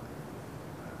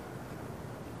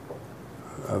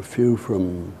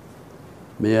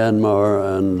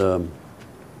Myanmar, and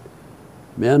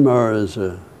Myanmar is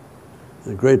a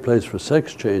great place for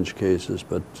sex change cases,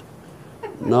 but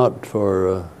not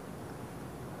for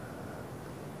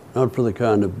the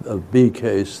kind of B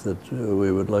case that we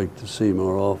would like to see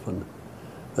more often.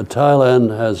 But Thailand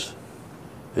has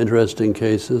interesting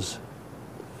cases.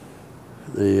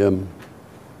 If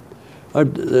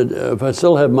I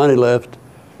still have money left,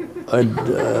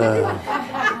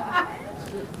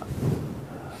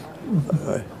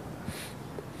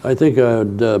 I think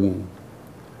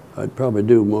I'd probably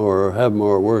do more or have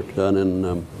more work done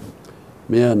in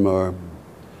Myanmar.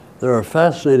 There are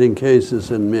fascinating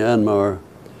cases in Myanmar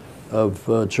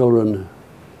of children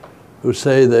who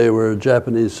say they were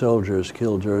Japanese soldiers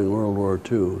killed during World War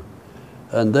II.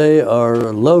 And they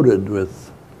are loaded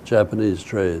with Japanese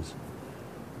traits.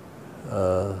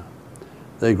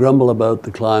 They grumble about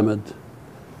the climate.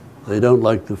 They don't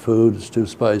like the food, it's too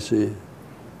spicy.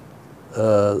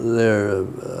 They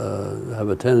have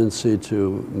a tendency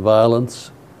to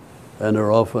violence and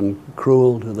are often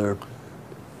cruel to their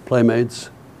playmates.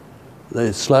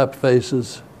 They slap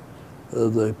faces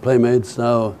of the playmates.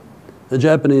 Now, the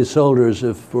Japanese soldiers,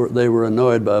 if they were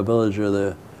annoyed by a villager,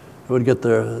 they would get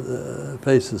their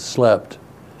faces slapped.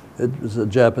 It was a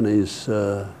Japanese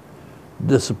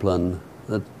discipline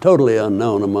that's totally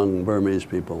unknown among Burmese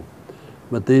people.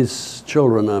 But these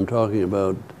children I'm talking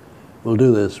about will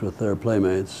do this with their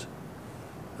playmates.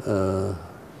 More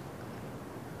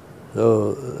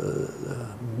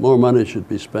money should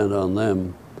be spent on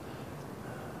them.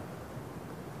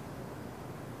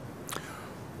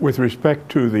 With respect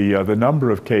to the number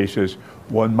of cases,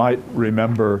 one might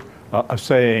remember a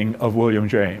saying of William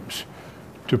James.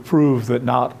 To prove that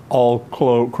not all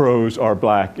crows are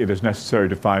black, it is necessary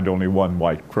to find only one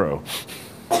white crow.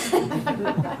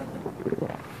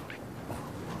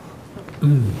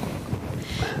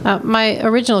 My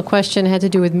original question had to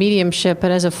do with mediumship,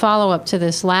 but as a follow-up to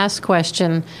this last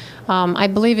question, I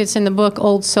believe it's in the book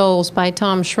Old Souls by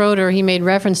Tom Schroeder. He made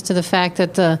reference to the fact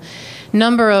that the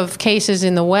number of cases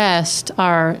in the West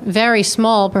are very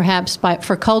small, perhaps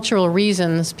for cultural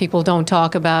reasons. People don't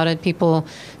talk about it. People,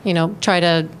 try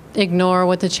to ignore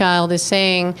what the child is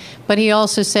saying. But he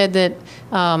also said that,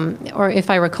 or if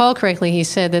I recall correctly, he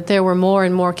said that there were more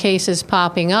and more cases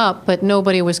popping up, but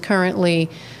nobody was currently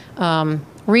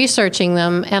researching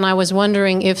them. And I was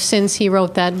wondering if, since he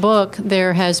wrote that book,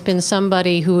 there has been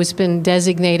somebody who has been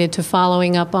designated to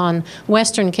following up on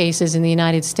Western cases in the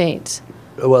United States.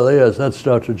 Well, yes, that's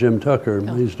Dr. Jim Tucker.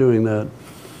 He's doing that.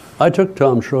 I took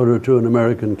Tom Schroeder to an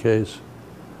American case,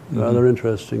 rather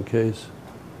interesting case.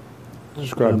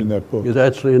 Described in that book. It's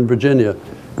actually in Virginia.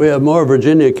 We have more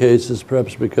Virginia cases,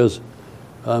 perhaps because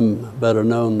I'm better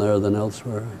known there than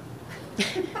elsewhere.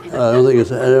 I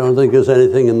don't think there's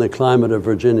anything in the climate of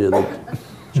Virginia that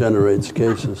generates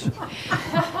cases.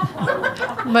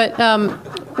 But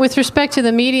with respect to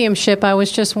the mediumship, I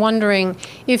was just wondering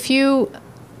if you,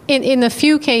 in the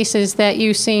few cases that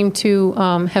you seem to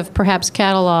have perhaps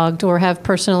cataloged or have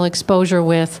personal exposure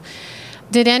with,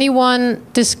 did anyone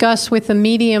discuss with the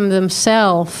medium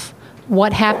themselves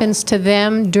what happens to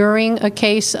them during a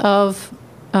case of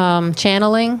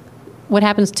channeling? What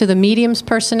happens to the medium's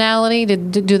personality?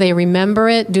 Do they remember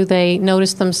it? Do they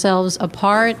notice themselves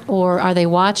apart? Or are they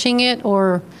watching it?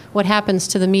 Or what happens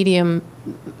to the medium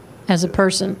as a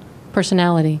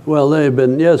personality? Well, they've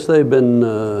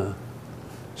been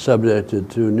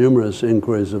subjected to numerous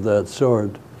inquiries of that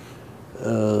sort.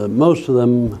 Most of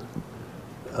them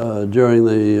during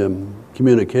the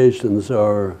communications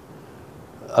are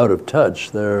out of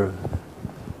touch. They're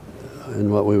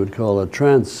in what we would call a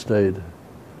trance state.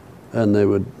 And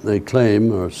they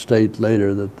claim or state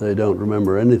later that they don't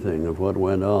remember anything of what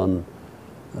went on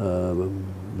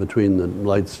between the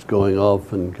lights going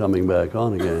off and coming back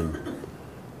on again.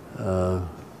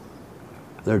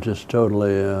 They're just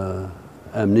totally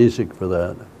amnesic for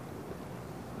that.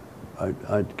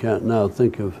 I can't now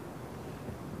think of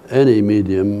any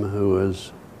medium who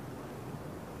has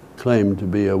claimed to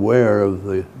be aware of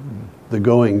the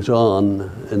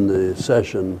goings-on in the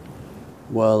session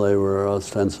while they were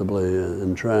ostensibly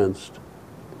entranced.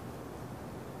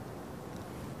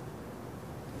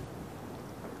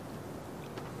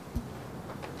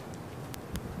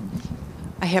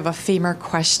 I have a femur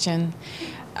question.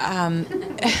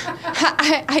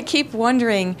 I keep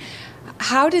wondering,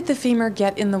 how did the femur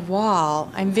get in the wall?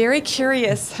 I'm very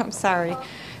curious. I'm sorry.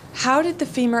 How did the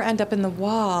femur end up in the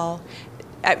wall?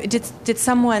 Did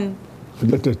someone...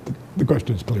 The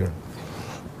question is clear.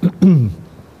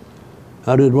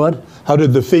 How did what? How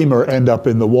did the femur end up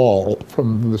in the wall?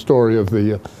 From the story of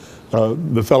the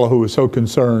fellow who was so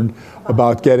concerned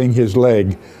about getting his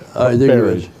leg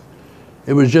buried.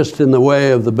 It was just in the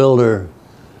way of the builder,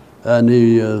 and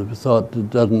he thought, we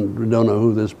don't know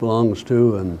who this belongs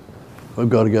to, and we've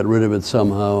got to get rid of it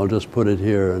somehow. I'll just put it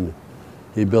here, and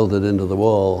he built it into the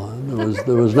wall.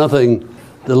 There was nothing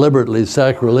deliberately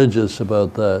sacrilegious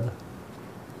about that.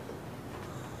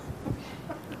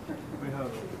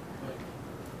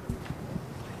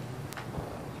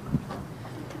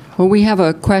 Well, we have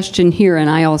a question here, and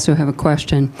I also have a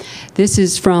question. This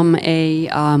is from a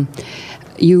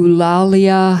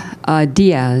Eulalia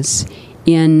Diaz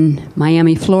in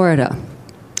Miami, Florida.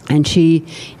 And she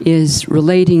is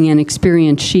relating an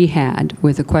experience she had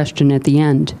with a question at the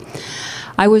end.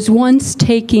 I was once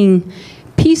taking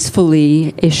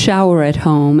peacefully a shower at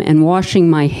home and washing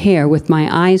my hair with my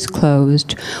eyes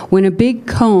closed when a big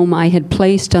comb I had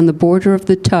placed on the border of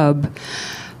the tub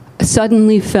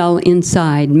suddenly fell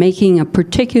inside, making a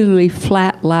particularly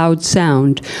flat, loud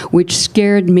sound, which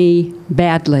scared me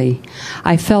badly.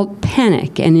 I felt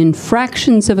panic, and in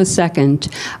fractions of a second,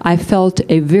 I felt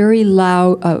a very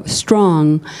loud,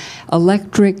 strong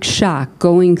electric shock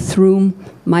going through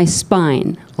my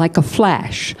spine, like a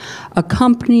flash,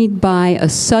 accompanied by a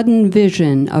sudden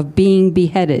vision of being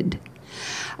beheaded.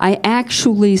 I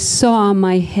actually saw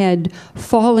my head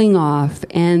falling off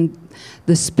and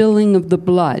the spilling of the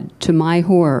blood, to my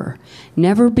horror.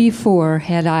 Never before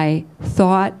had I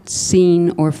thought,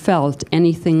 seen, or felt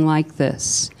anything like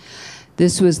this.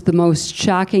 This was the most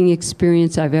shocking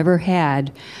experience I've ever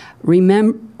had,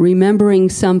 remembering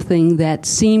something that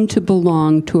seemed to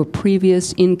belong to a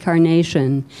previous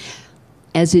incarnation,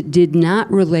 as it did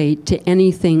not relate to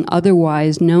anything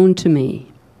otherwise known to me.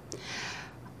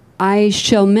 I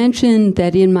shall mention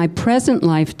that in my present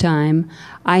lifetime,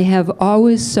 I have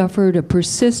always suffered a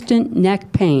persistent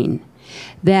neck pain.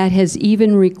 that has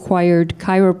even required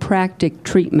chiropractic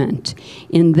treatment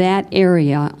in that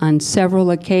area on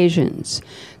several occasions.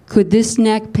 Could this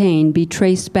neck pain be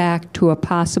traced back to a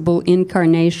possible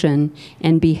incarnation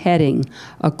and beheading,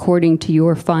 according to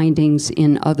your findings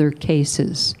in other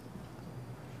cases?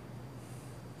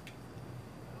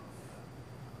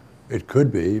 It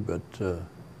could be, but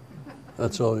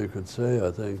that's all you could say,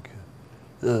 I think.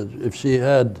 If she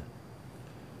had,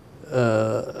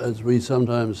 as we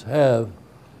sometimes have,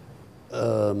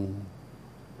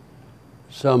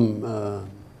 some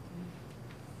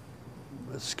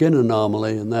skin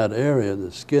anomaly in that area,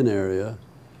 the skin area,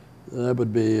 that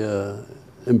would be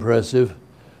impressive.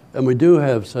 And we do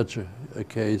have such a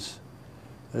case.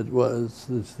 It was,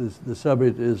 the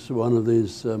subject is one of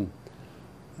these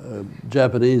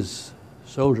Japanese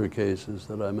soldier cases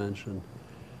that I mentioned.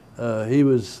 He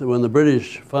was, when the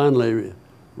British finally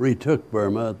retook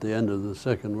Burma at the end of the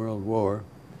Second World War,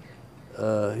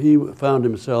 he found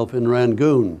himself in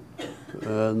Rangoon.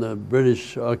 And the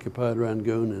British occupied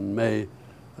Rangoon in May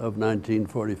of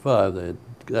 1945.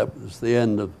 That was the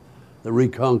end of the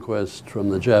reconquest from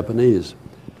the Japanese.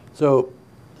 So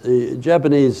the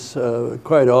Japanese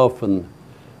quite often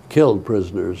killed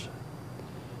prisoners.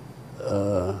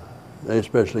 They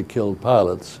especially killed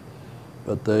pilots,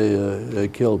 but they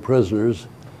killed prisoners.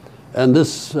 And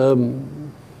this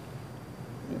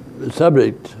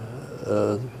subject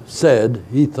said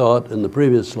he thought in the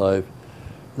previous life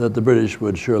that the British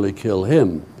would surely kill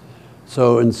him.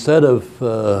 So instead of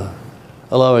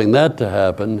allowing that to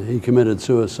happen, he committed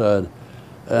suicide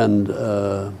and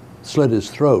slit his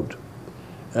throat.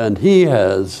 And he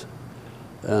has,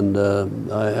 and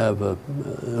I have an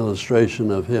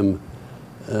illustration of him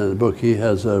in the book, he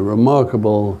has a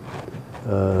remarkable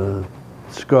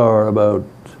scar about,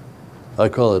 I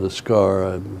call it a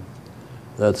scar,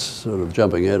 that's sort of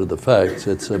jumping ahead of the facts.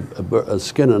 It's a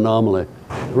skin anomaly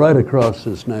right across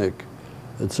his neck.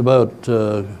 It's about,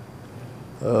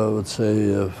 let's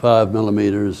say, 5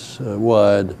 millimeters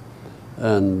wide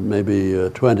and maybe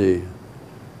 20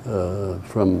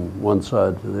 from one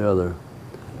side to the other.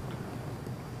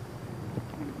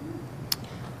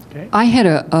 Okay. I had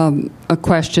a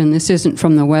question. This isn't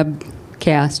from the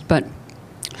webcast, but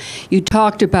you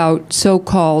talked about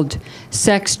so-called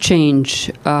sex change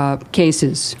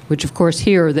cases, which of course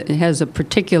here that has a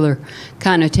particular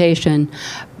connotation.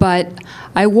 But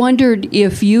I wondered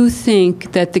if you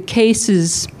think that the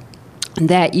cases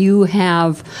that you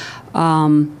have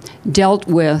dealt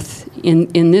with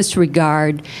in this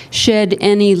regard shed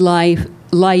any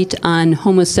light on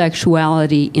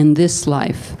homosexuality in this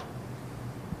life.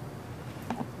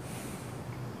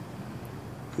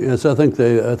 Yes, I think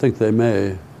they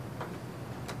may.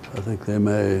 I think they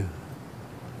may.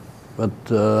 But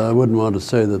I wouldn't want to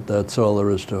say that that's all there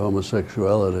is to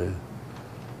homosexuality.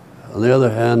 On the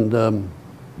other hand,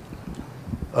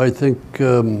 I think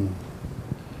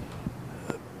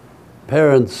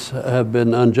parents have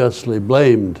been unjustly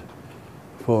blamed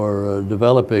for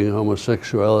developing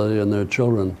homosexuality in their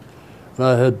children. And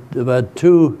I've had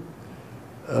two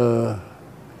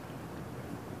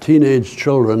teenage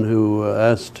children who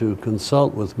asked to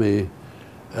consult with me,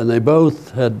 and they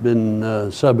both had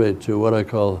been subject to what I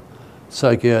call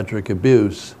psychiatric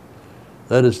abuse.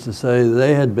 That is to say,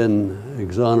 they had been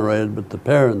exonerated, but the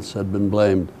parents had been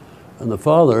blamed. And the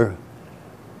father,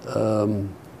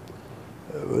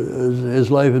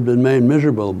 his life had been made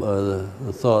miserable by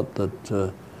the thought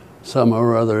that somehow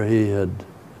or other he had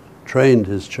trained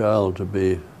his child to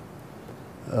be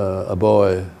a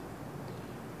boy.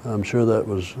 I'm sure that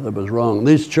was wrong.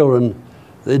 These children,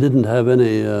 they didn't have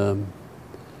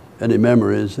any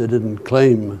memories. They didn't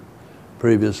claim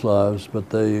previous lives, but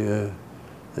they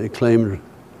claimed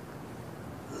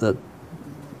that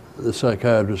the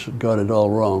psychiatrist had got it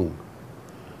all wrong.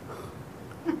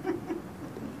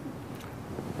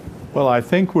 Well, I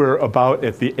think we're about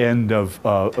at the end of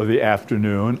the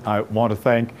afternoon. I want to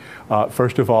thank,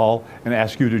 first of all, and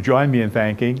ask you to join me in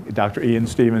thanking Dr. Ian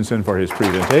Stevenson for his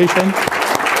presentation.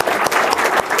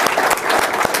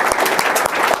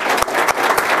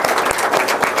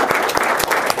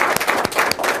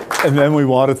 And then we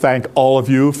want to thank all of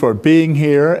you for being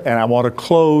here, and I want to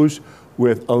close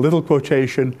with a little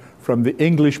quotation from the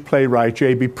English playwright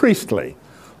J.B. Priestley,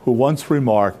 who once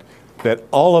remarked that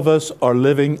all of us are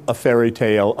living a fairy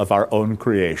tale of our own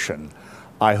creation.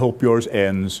 I hope yours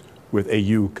ends with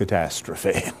a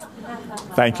catastrophe.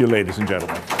 Thank you, ladies and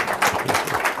gentlemen.